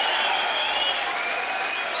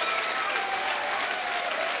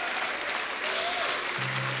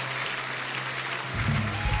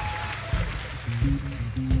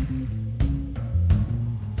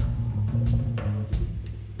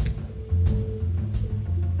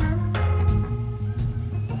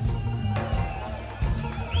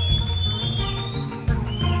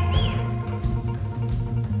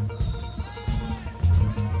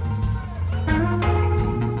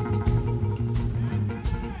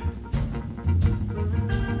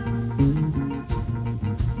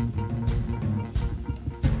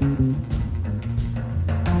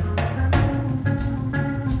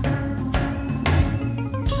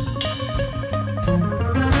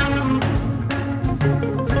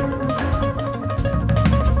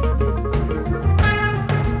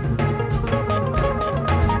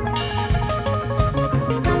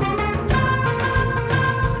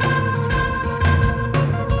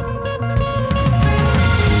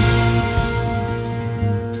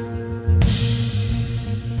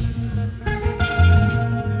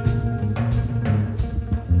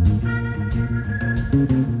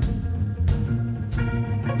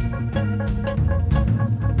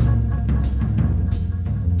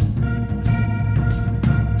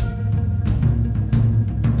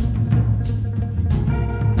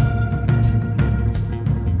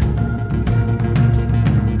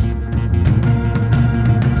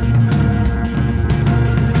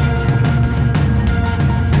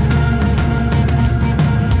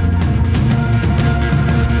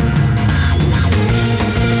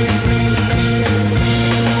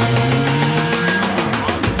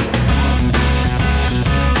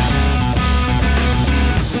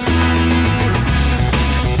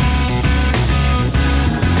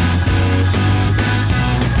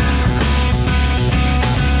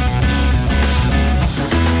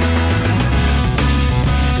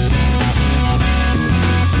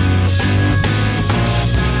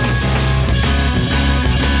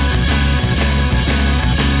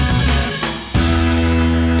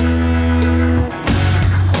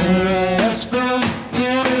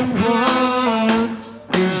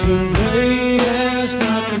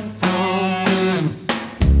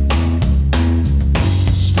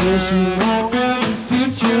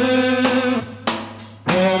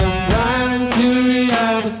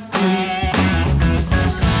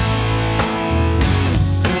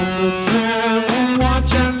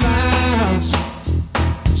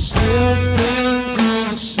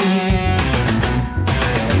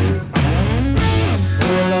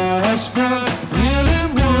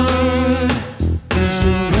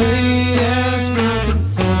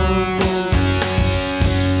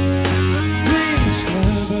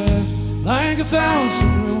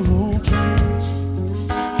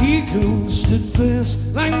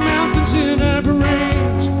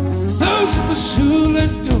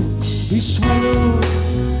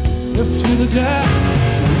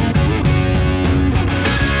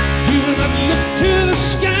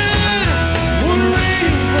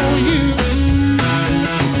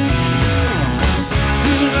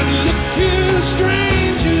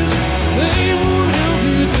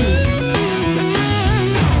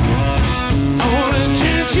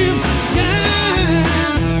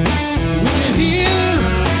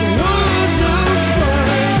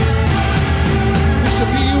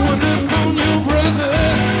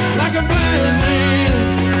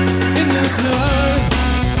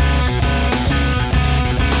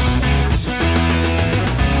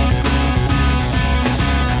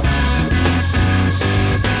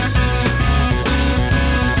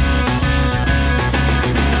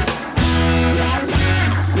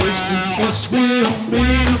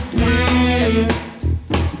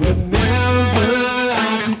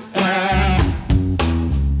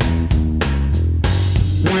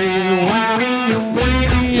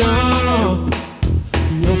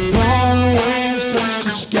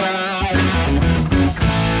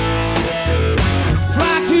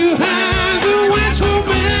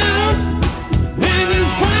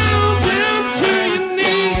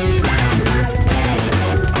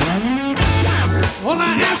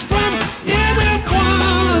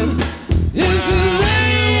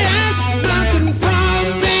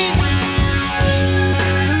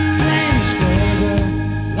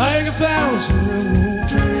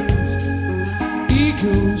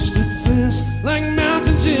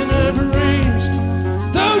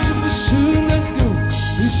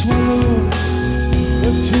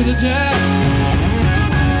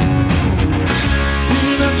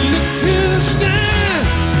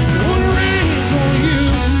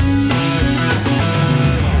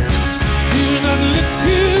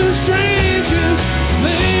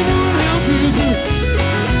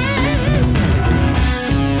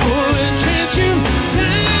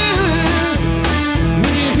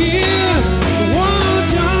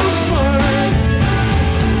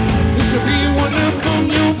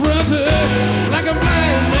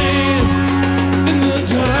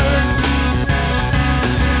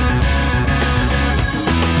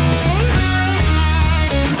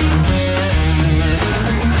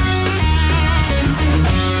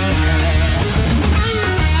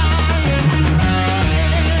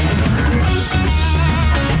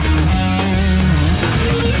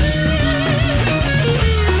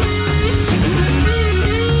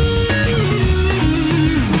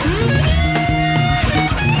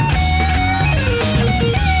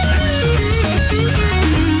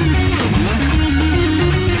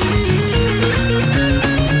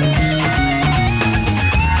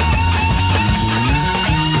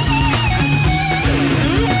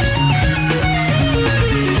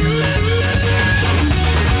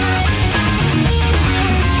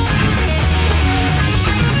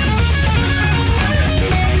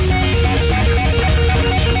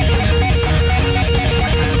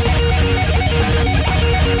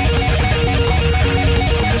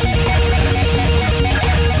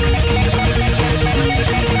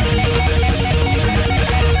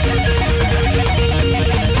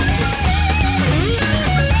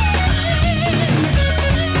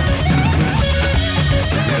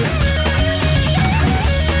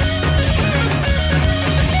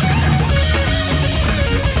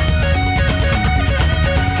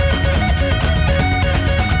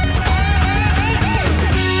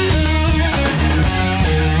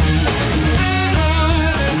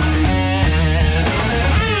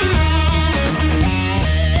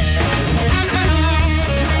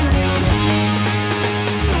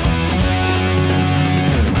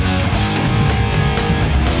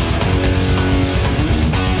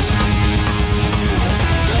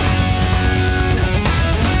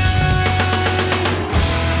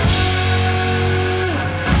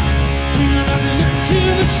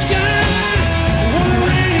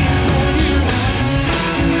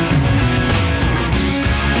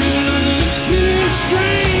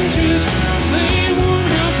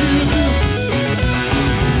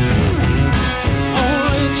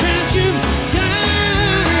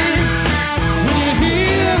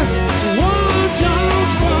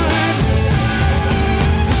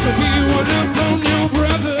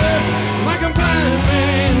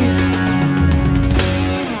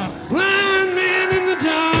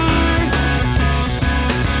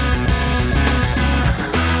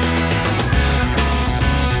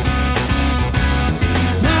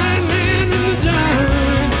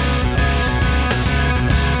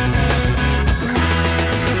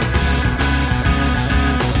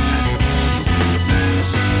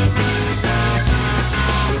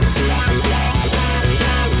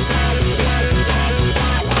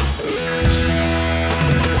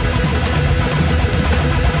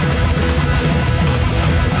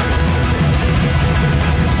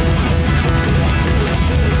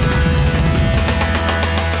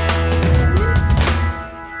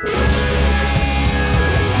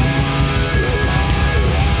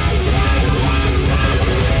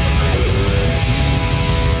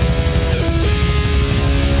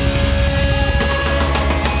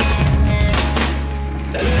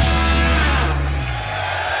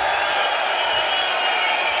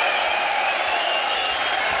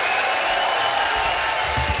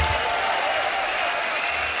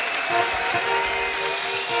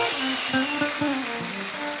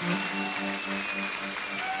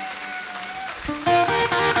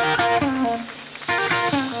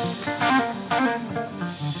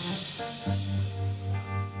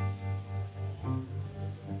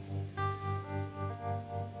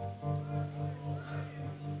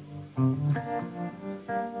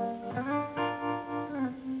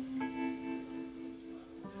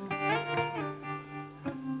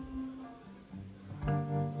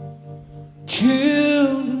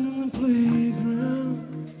 Children in the playground,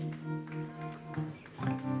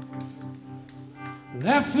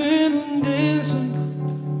 laughing and dancing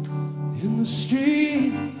in the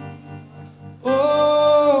street.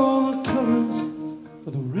 All the colors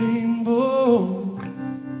of the rainbow,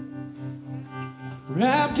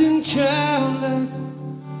 wrapped in childlike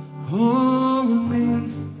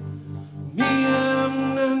harmony. Me,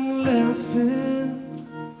 I'm not laughing.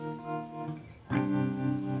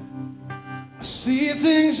 I see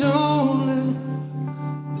things only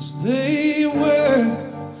as they were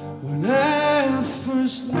when I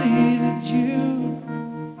first needed you.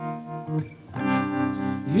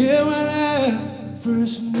 Yeah, when I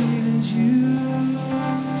first needed you.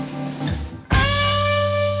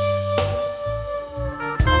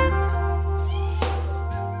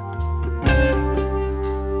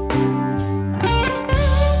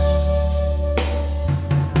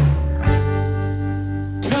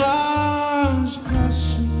 Cars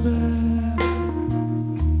passing by,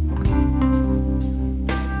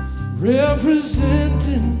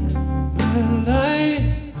 representing my life.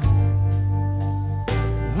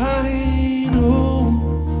 I ain't old,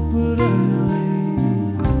 but I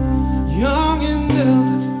ain't young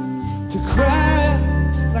enough to cry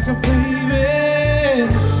like a baby.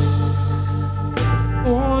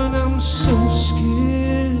 Oh, and I'm so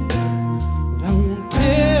scared, but I won't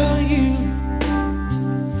tell you,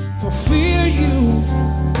 for fear you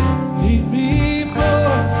hate me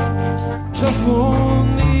more. Tough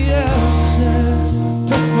on the outside,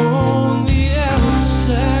 tough on the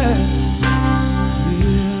outside.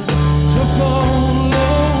 All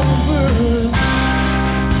over,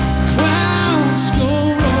 clouds go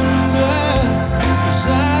rolling by as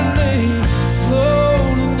I lay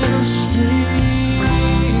floating in a stream.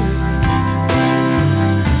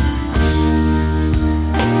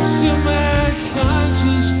 See my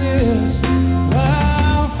consciousness,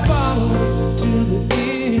 I'll follow to the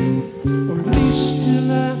end, or at least till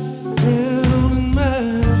I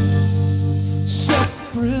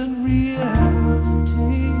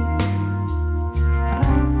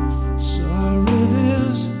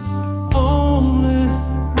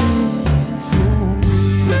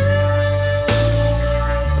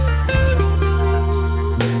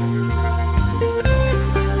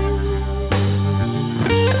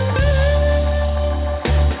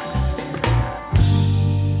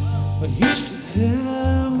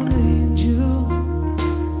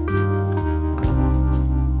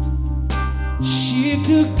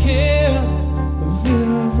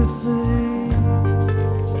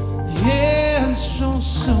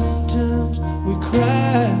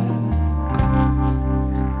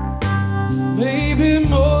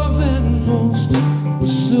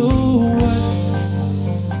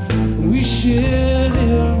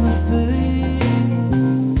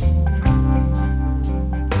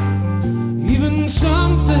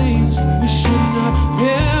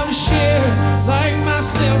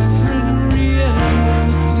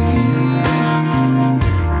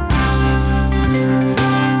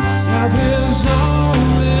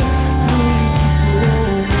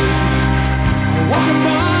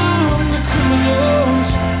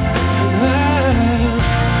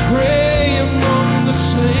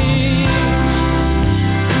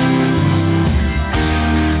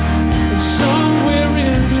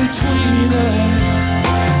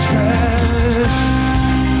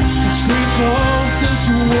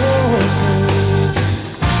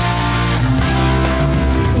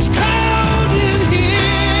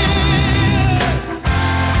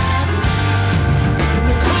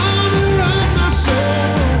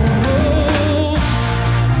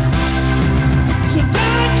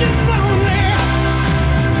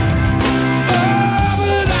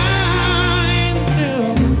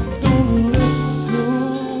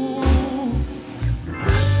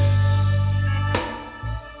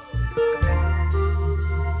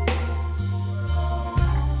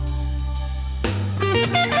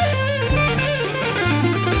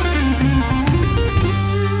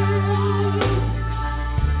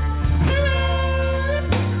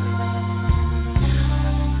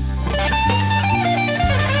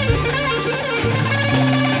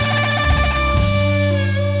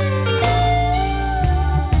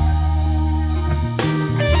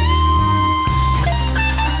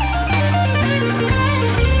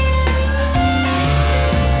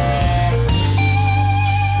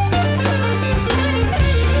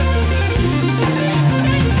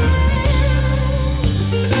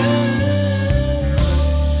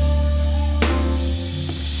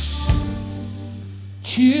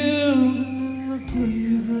children in the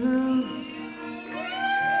playground,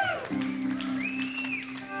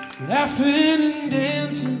 laughing and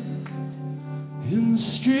dancing in the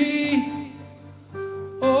street.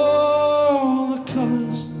 All the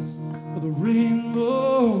colors of the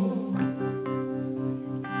rainbow,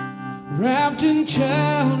 wrapped in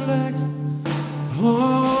childlike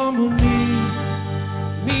harmony.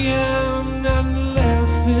 Me, I'm not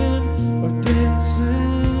laughing or dancing.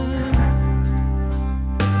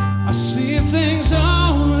 I see things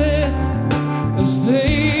only as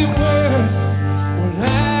they were when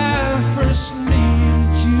I first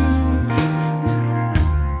needed you.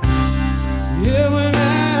 Yeah, when I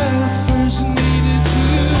first needed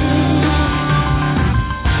you.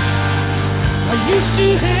 I used to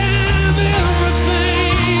have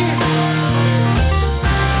everything,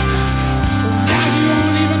 but now you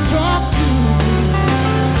won't even talk to me.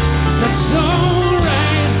 That's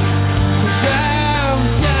alright, 'cause I've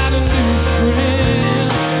got a new friend.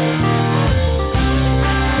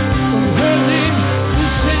 Her name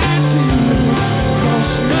is tattooed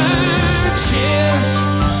across my chest,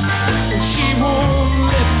 and she won't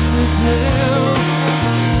let me down.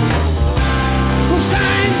 'Cause I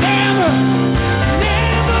ain't never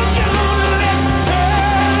gonna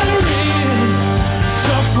let her in.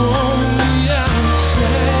 Tough on the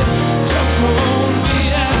outside, tough on the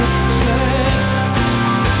outside.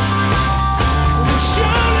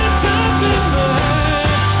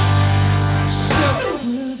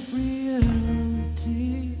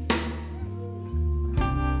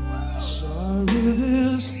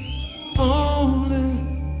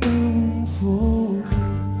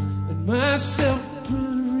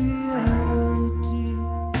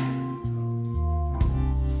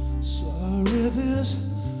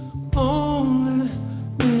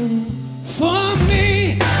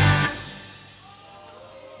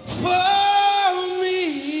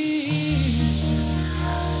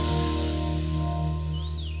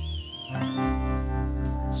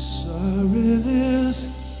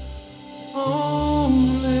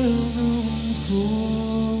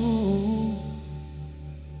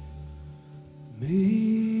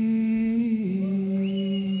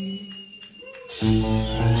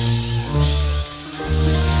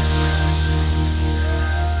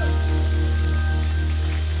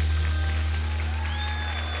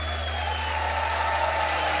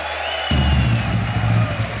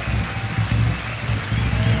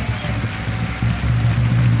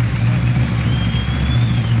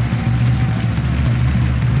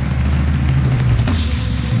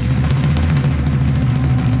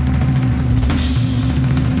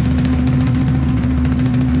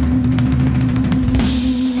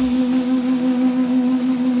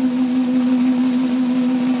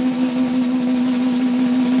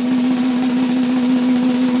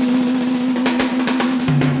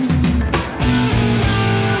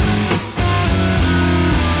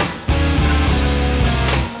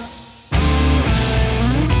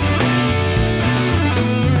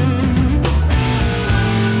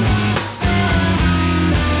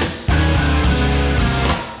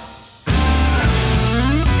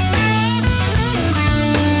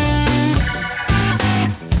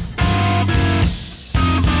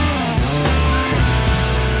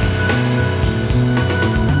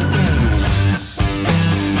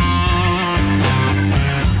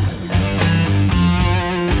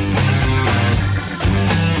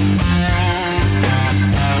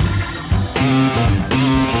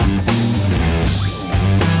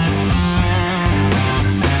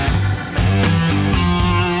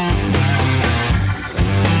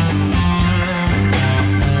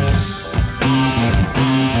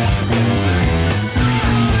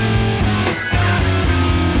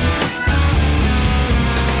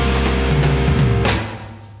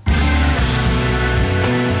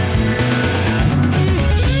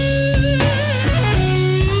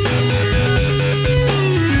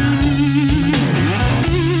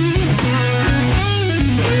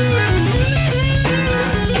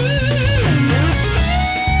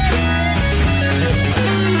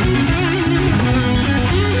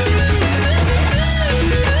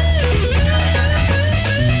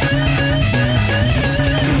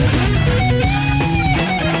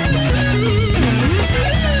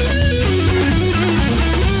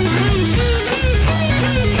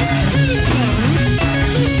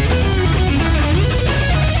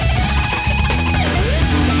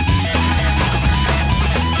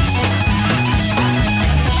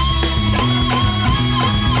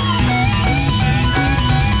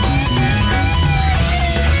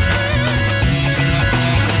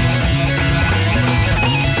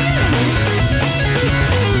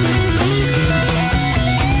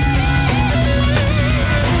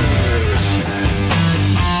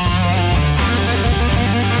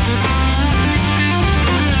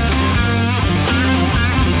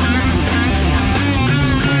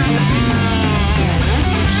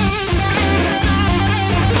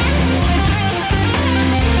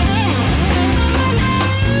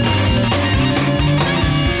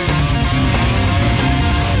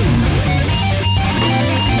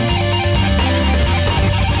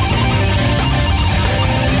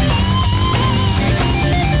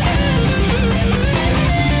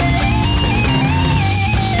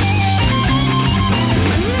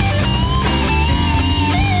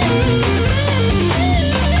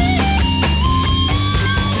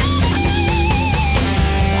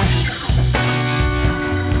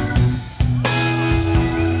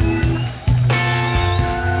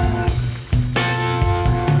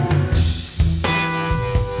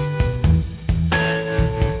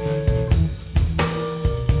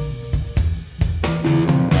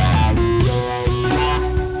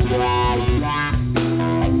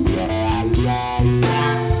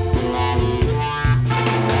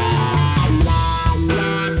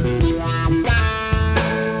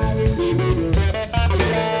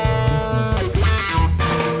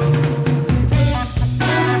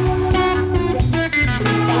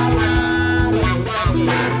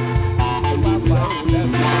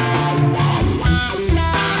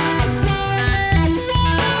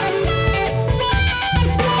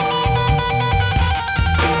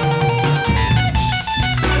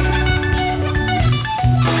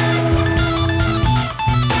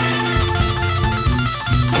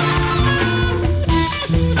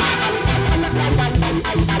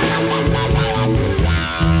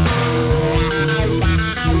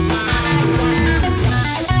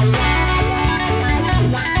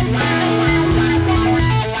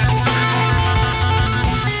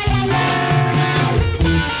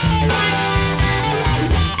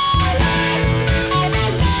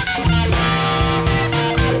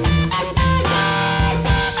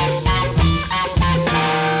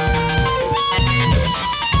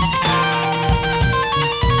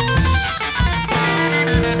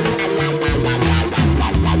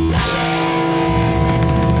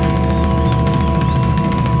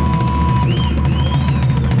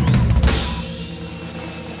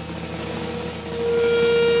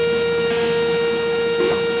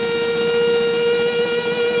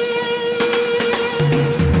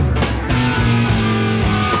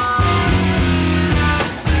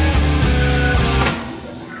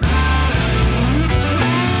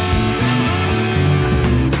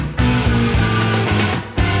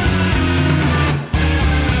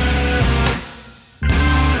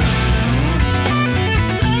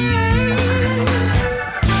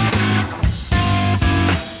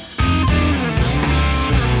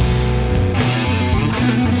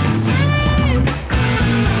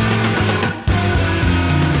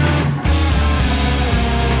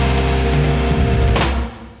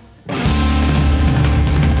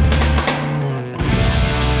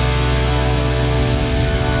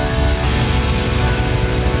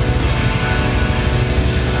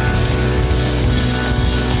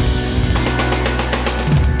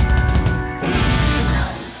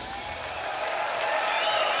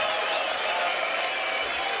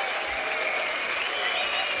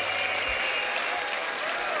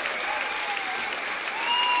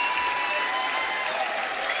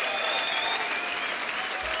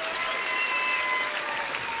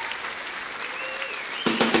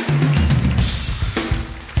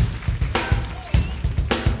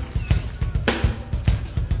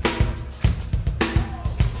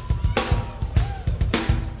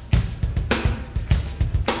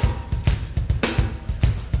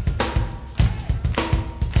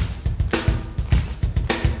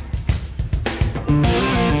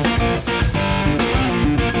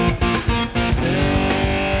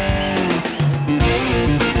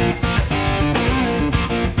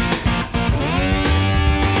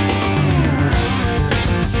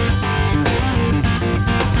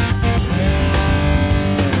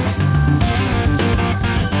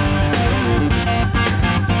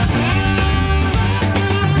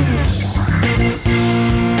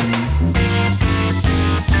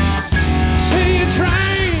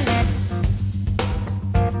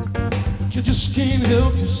 just can't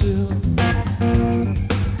help yourself.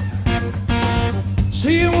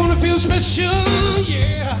 Say you wanna feel special,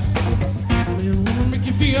 yeah. Man, wanna make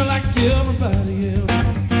you feel like everybody else.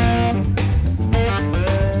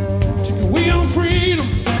 Take away your freedom,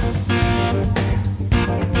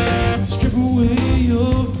 strip away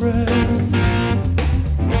your pride.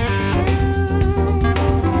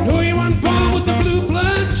 Know you weren't born with the blue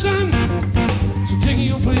blood, son, so take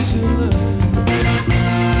your place in line.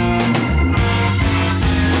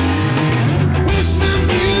 Where's my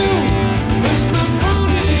mule? Where's my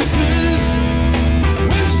 40 acres?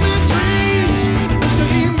 Where's my dreams? Where's the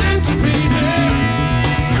emancipated?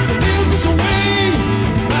 To live this away,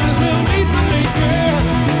 might as well meet my maker.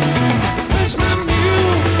 Where's my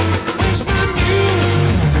mule? Where's my mule?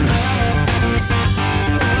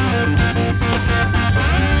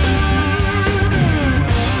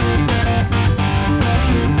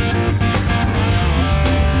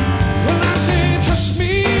 Well, I say trust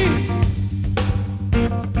me.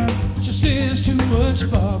 Just says too much,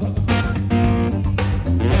 Baba.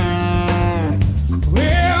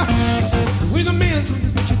 Well, we're the man trying to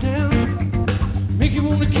put you down, make you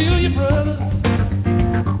wanna kill your brother.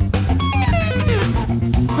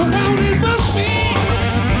 But won't it bust me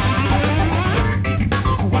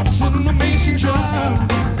for what's in the mason jar?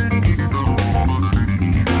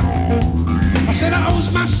 I said I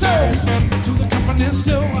owe my soul to the company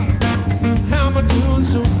store. How am I doing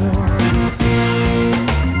so far?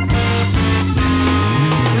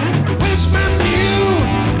 Where's my mule?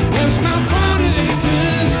 Where's my 40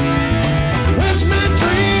 acres? Where's my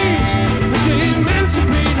dreams? Where's the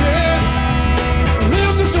emancipated?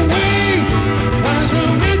 Live this away, might as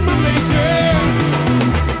well meet my maker.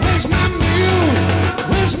 Where's my mule?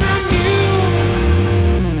 Where's my mule?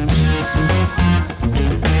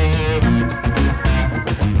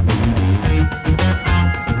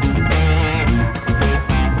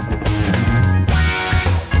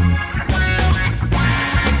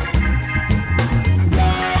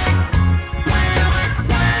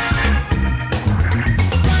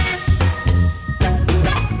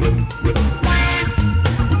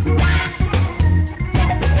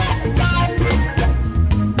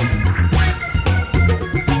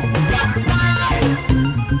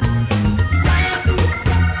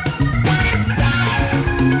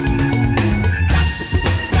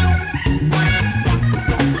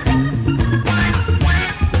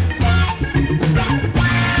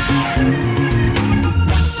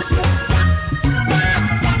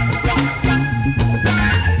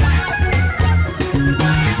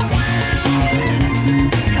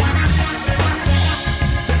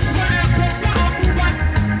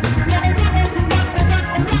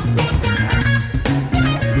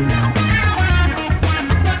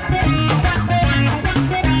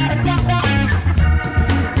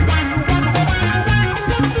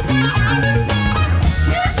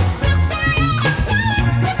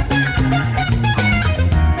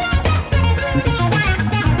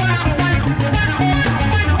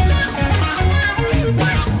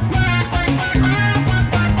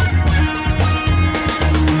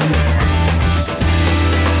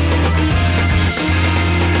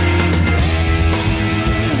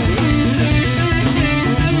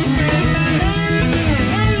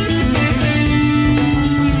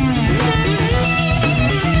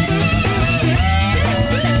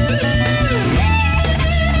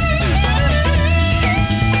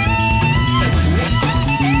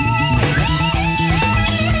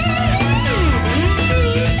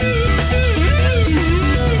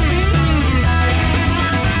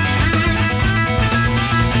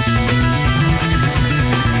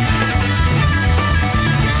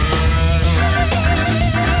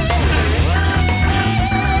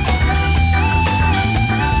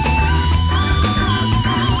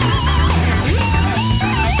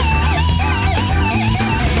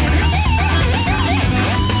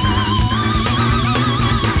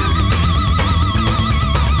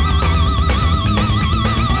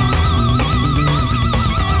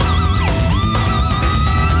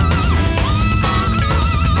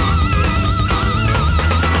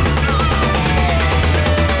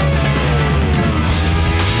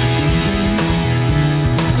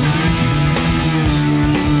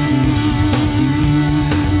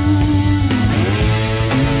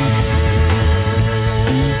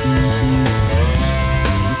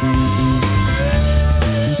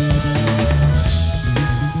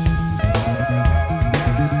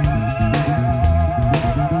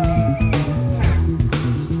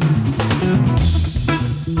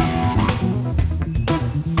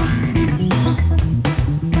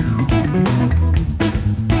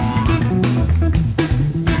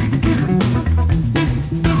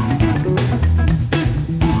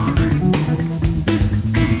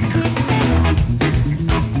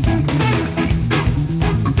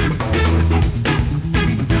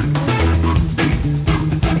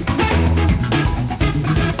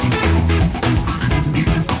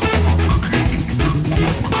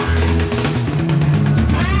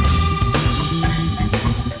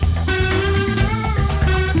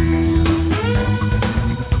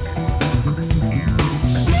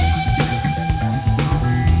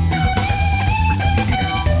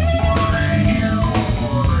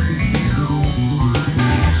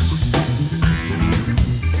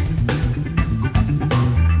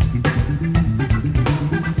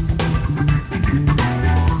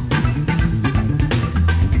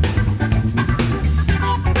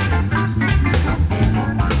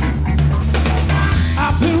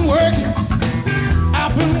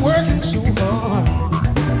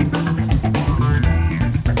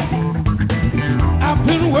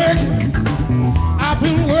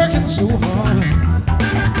 so hard.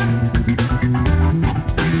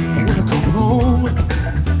 I wanna come home,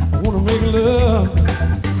 I wanna make love,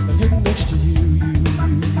 I get next to you.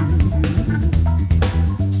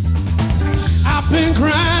 I've been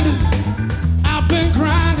grinding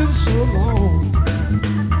so long.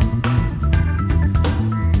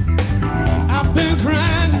 I've been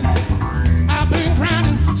grinding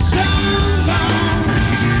so long.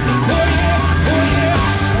 Oh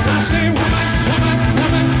yeah, and I say woman,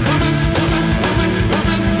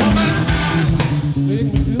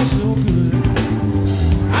 make me feel so good.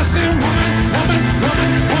 I say woman, alright.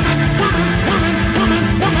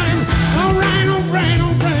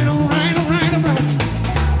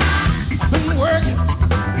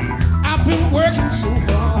 I've been working so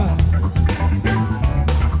hard.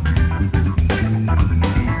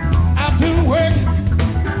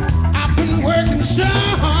 I've been working so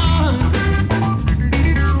hard.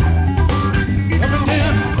 Up and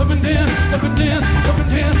down, up and down, up and down, up and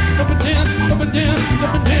down, up and down, up and down,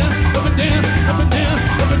 up and down, up and down, up and down, up and down,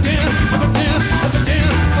 up and down, up and down, up and down, up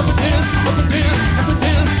and down, up and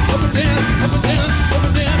down, up and down, up and down, up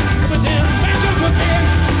and down, up and down, back up again.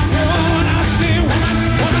 Oh, and I say woman,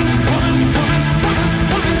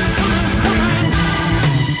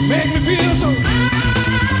 make me feel so.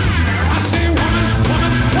 I say woman.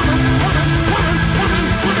 Alright.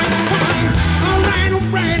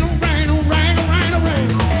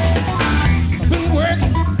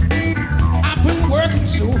 I've been working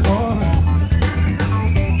so hard.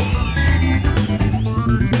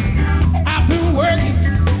 I've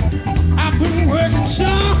been working so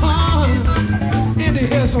hard. And the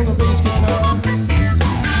hairs on the bass guitar.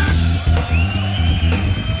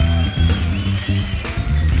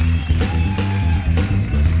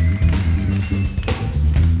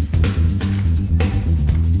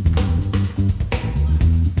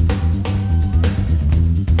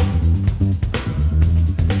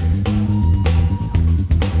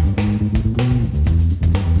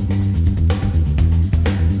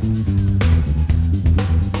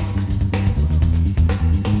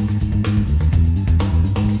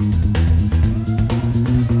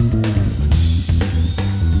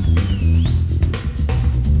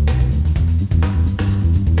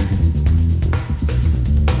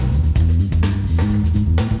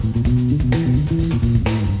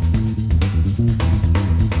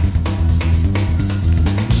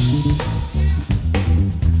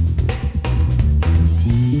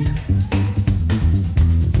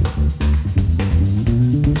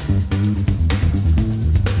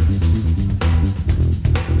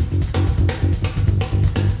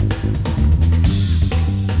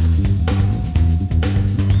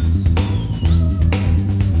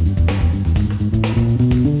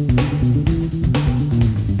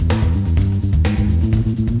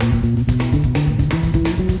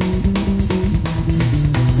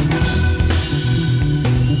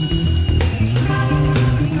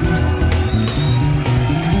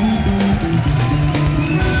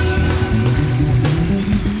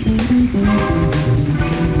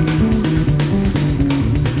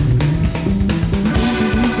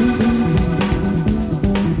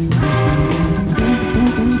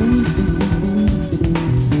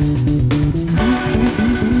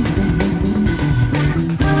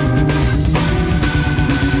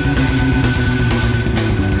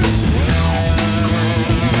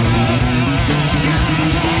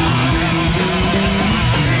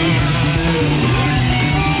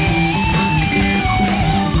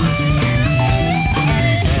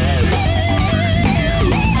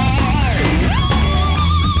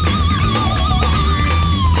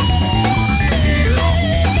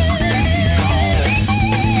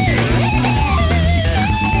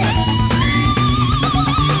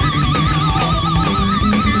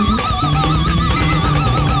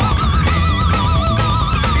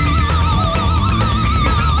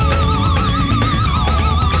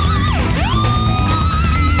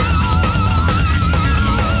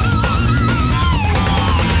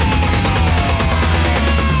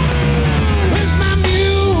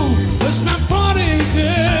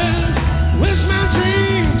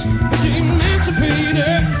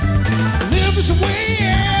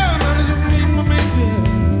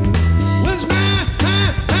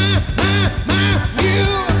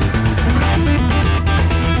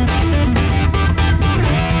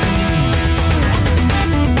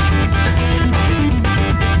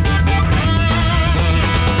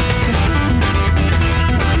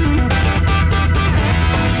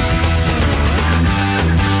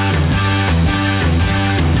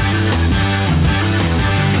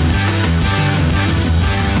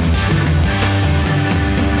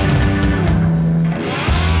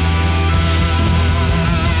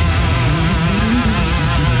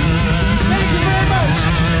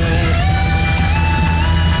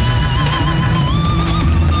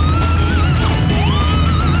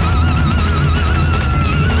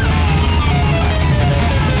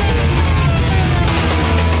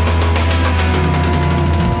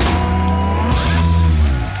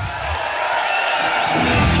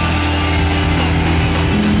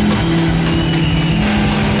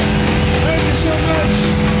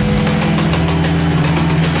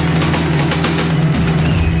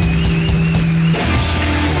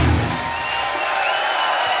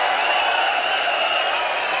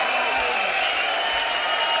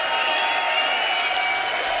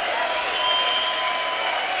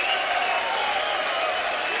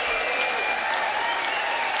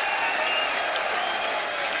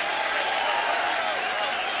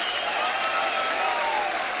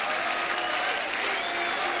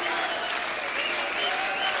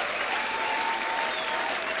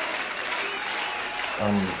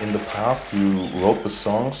 in the past you wrote the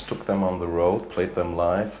songs, took them on the road, played them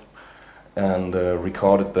live, and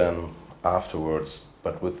recorded them afterwards.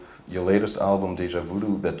 But with your latest album, Deja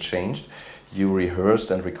Voodoo, that changed. You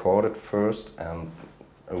rehearsed and recorded first, and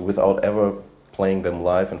without ever playing them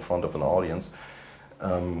live in front of an audience.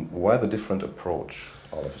 Why the different approach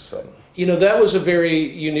all of a sudden? You know, that was a very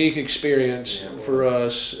unique experience for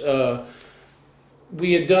us.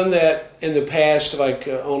 We had done that in the past, like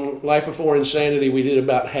on Life Before Insanity, we did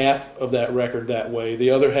about half of that record that way.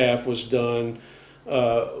 The other half was done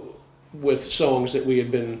with songs that we had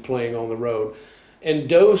been playing on the road. And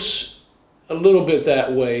Dose, a little bit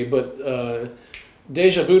that way, but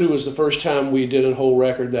Deja Voodoo was the first time we did a whole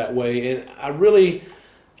record that way. And I really,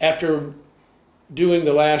 after doing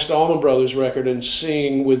the last Allman Brothers record and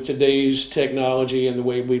seeing with today's technology and the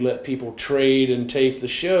way we let people trade and tape the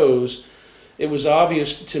shows, it was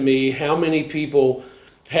obvious to me how many people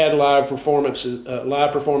had live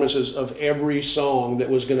performances of every song that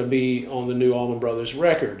was going to be on the new Allman Brothers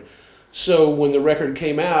record. So when the record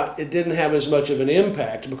came out, it didn't have as much of an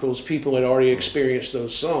impact because people had already experienced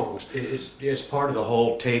those songs. It's part of the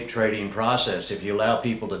whole tape trading process. If you allow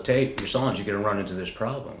people to tape your songs, you're going to run into this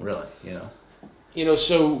problem, really, you know. You know,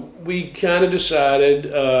 so we kind of decided,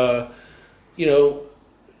 you know,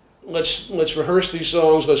 let's rehearse these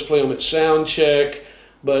songs, let's play them at sound check,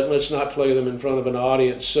 but let's not play them in front of an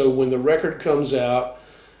audience. So when the record comes out,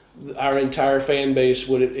 our entire fan base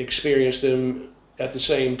would experience them at the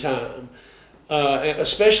same time,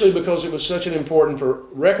 especially because it was such an important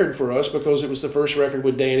record for us, because it was the first record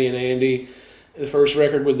with Danny and Andy, the first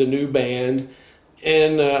record with the new band,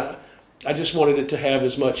 and I just wanted it to have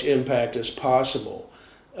as much impact as possible.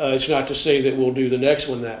 It's not to say that we'll do the next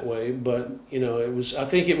one that way, but you know, I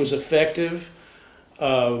think it was effective.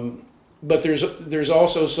 But there's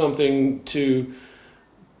also something to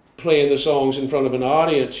playing the songs in front of an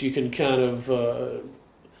audience. You can kind of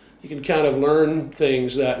learn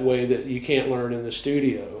things that way that you can't learn in the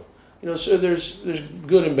studio. You know, so there's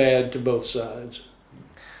good and bad to both sides.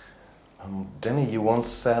 Danny, you once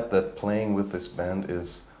said that playing with this band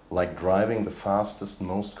is like driving the fastest,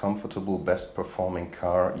 most comfortable, best performing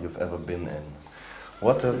car you've ever been in.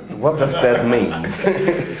 What does that mean?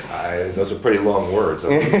 Those are pretty long words.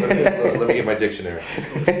 Let me get my dictionary.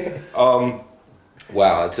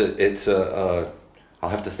 Wow, I'll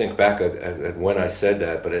have to think back at when I said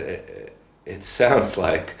that, but it sounds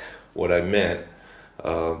like what I meant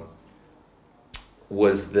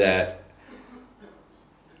was that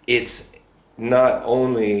it's not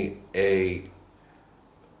only a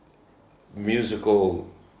musical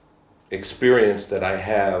experience that I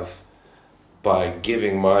have by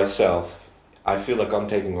giving myself, I feel like I'm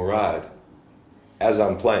taking a ride as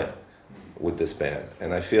I'm playing with this band,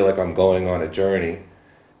 and I feel like I'm going on a journey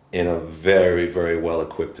in a very, very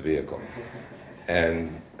well-equipped vehicle.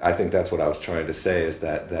 And I think that's what I was trying to say, is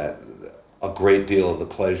that a great deal of the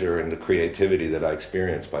pleasure and the creativity that I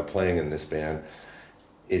experience by playing in this band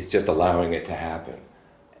is just allowing it to happen,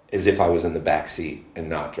 as if I was in the back seat and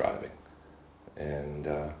not driving. And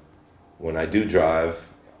when I do drive,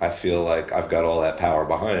 I feel like I've got all that power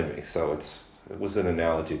behind me. So it was an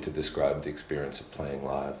analogy to describe the experience of playing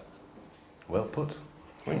live. Well put.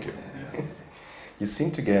 Thank you. You seem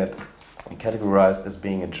to get categorized as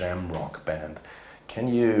being a jam rock band. Can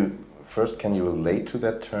you relate to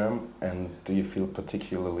that term, and do you feel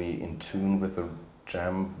particularly in tune with the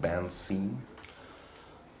jam band scene?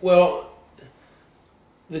 Well,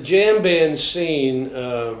 the jam band scene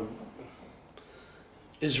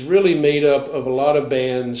is really made up of a lot of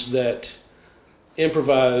bands that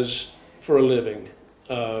improvise for a living.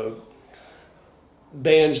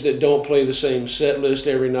 Bands that don't play the same set list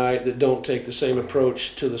every night, that don't take the same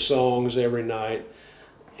approach to the songs every night.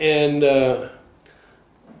 And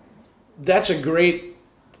that's a great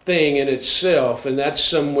thing in itself, and that's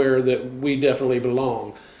somewhere that we definitely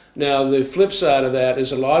belong. Now, the flip side of that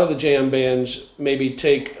is a lot of the jam bands maybe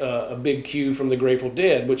take a big cue from the Grateful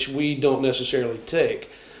Dead, which we don't necessarily take.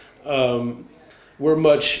 We're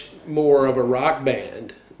much more of a rock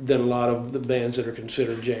band than a lot of the bands that are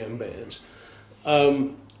considered jam bands.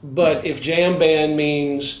 But if jam band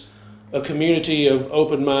means a community of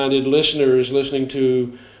open-minded listeners listening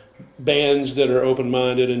to bands that are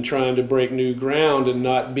open-minded and trying to break new ground and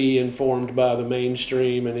not be informed by the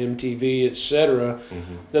mainstream and MTV, etc.,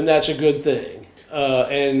 then that's a good thing.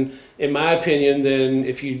 And in my opinion, then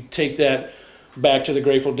if you take that back to the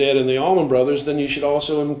Grateful Dead and the Allman Brothers, then you should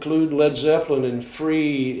also include Led Zeppelin and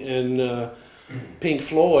Free and Pink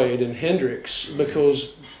Floyd and Hendrix,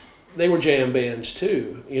 because they were jam bands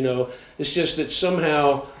too. You know, it's just that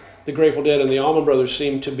somehow the Grateful Dead and the Allman Brothers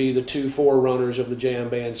seem to be the two forerunners of the jam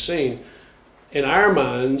band scene. In our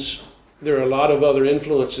minds, there are a lot of other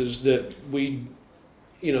influences that we,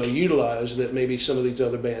 utilize that maybe some of these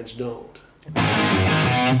other bands don't.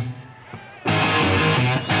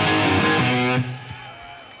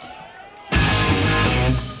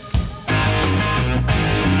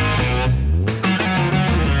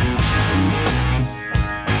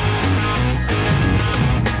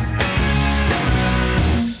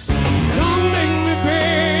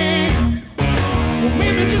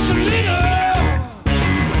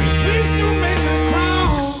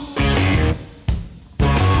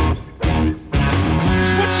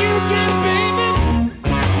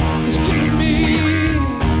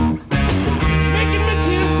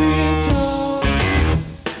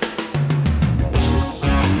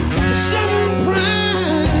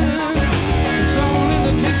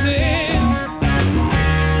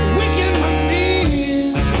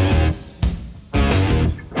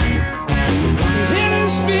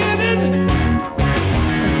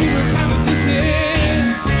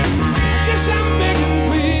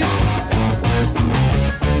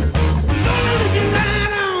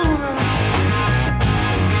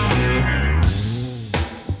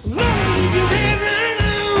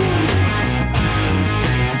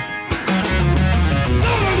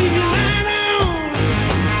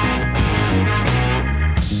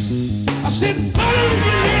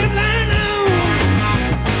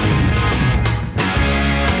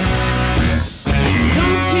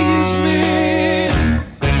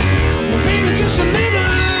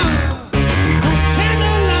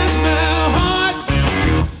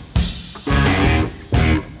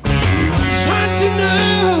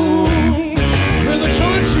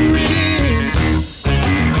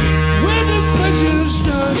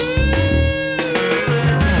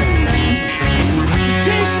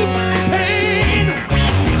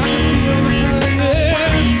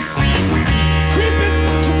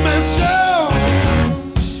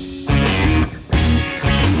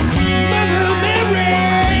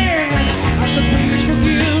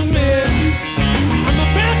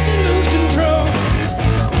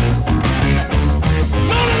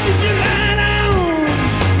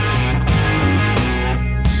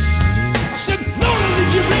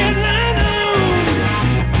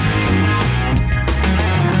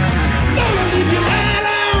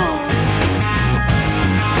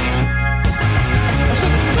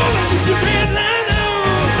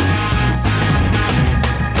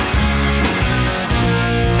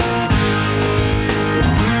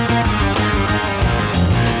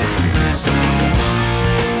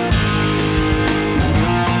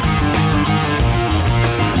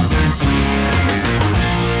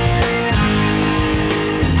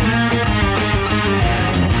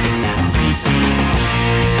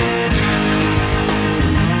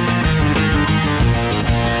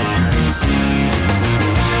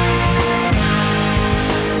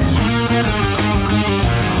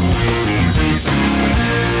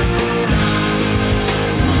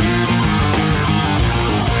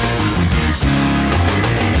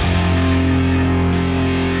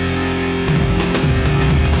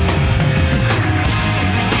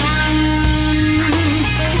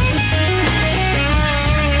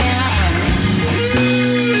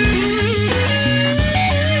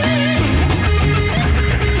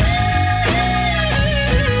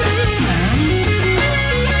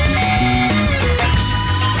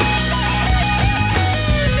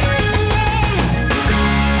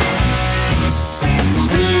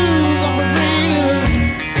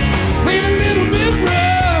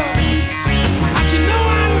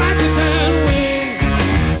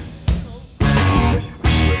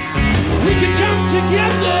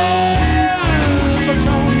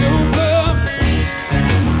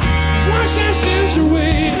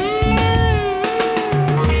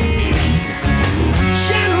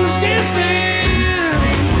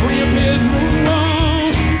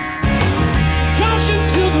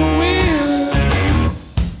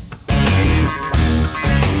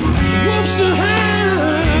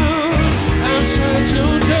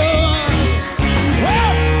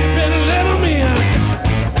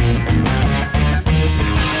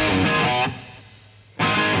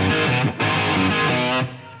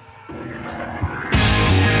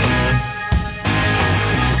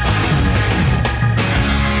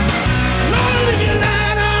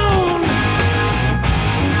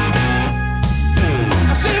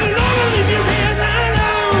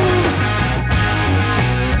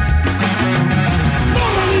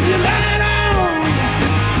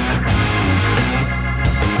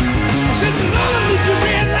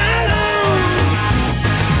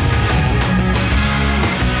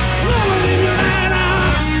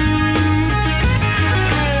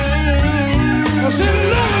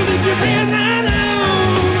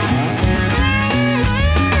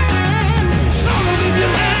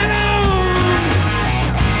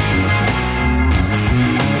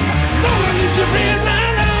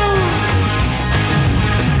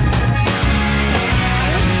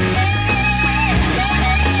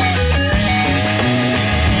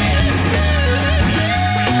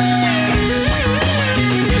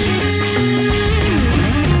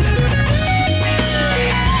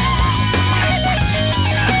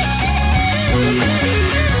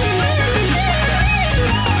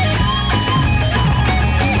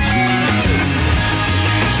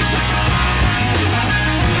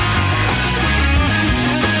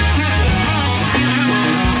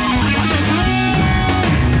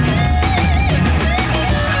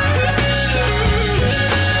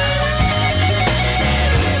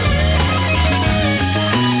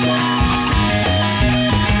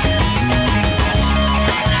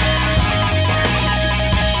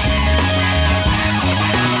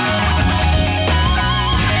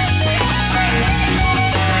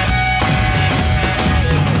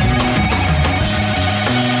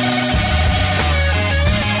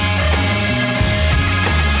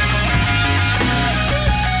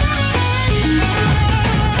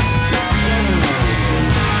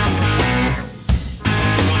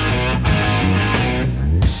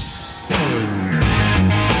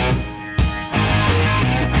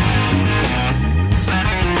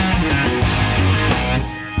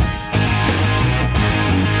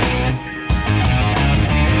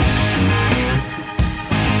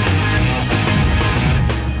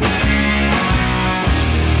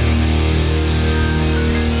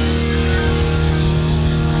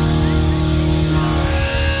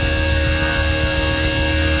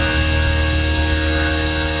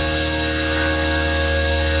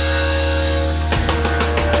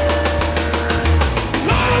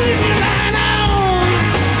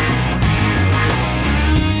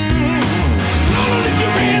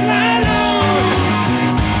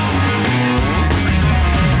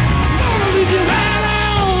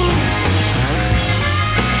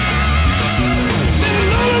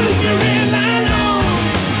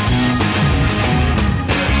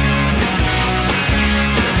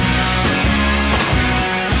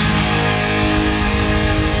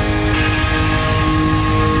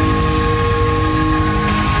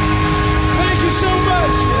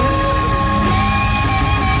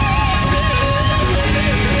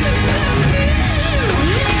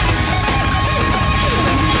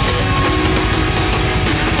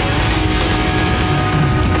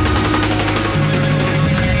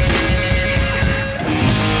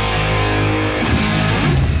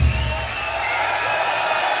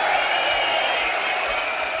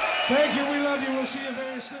 Thank you. We love you. We'll see you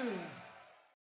very soon.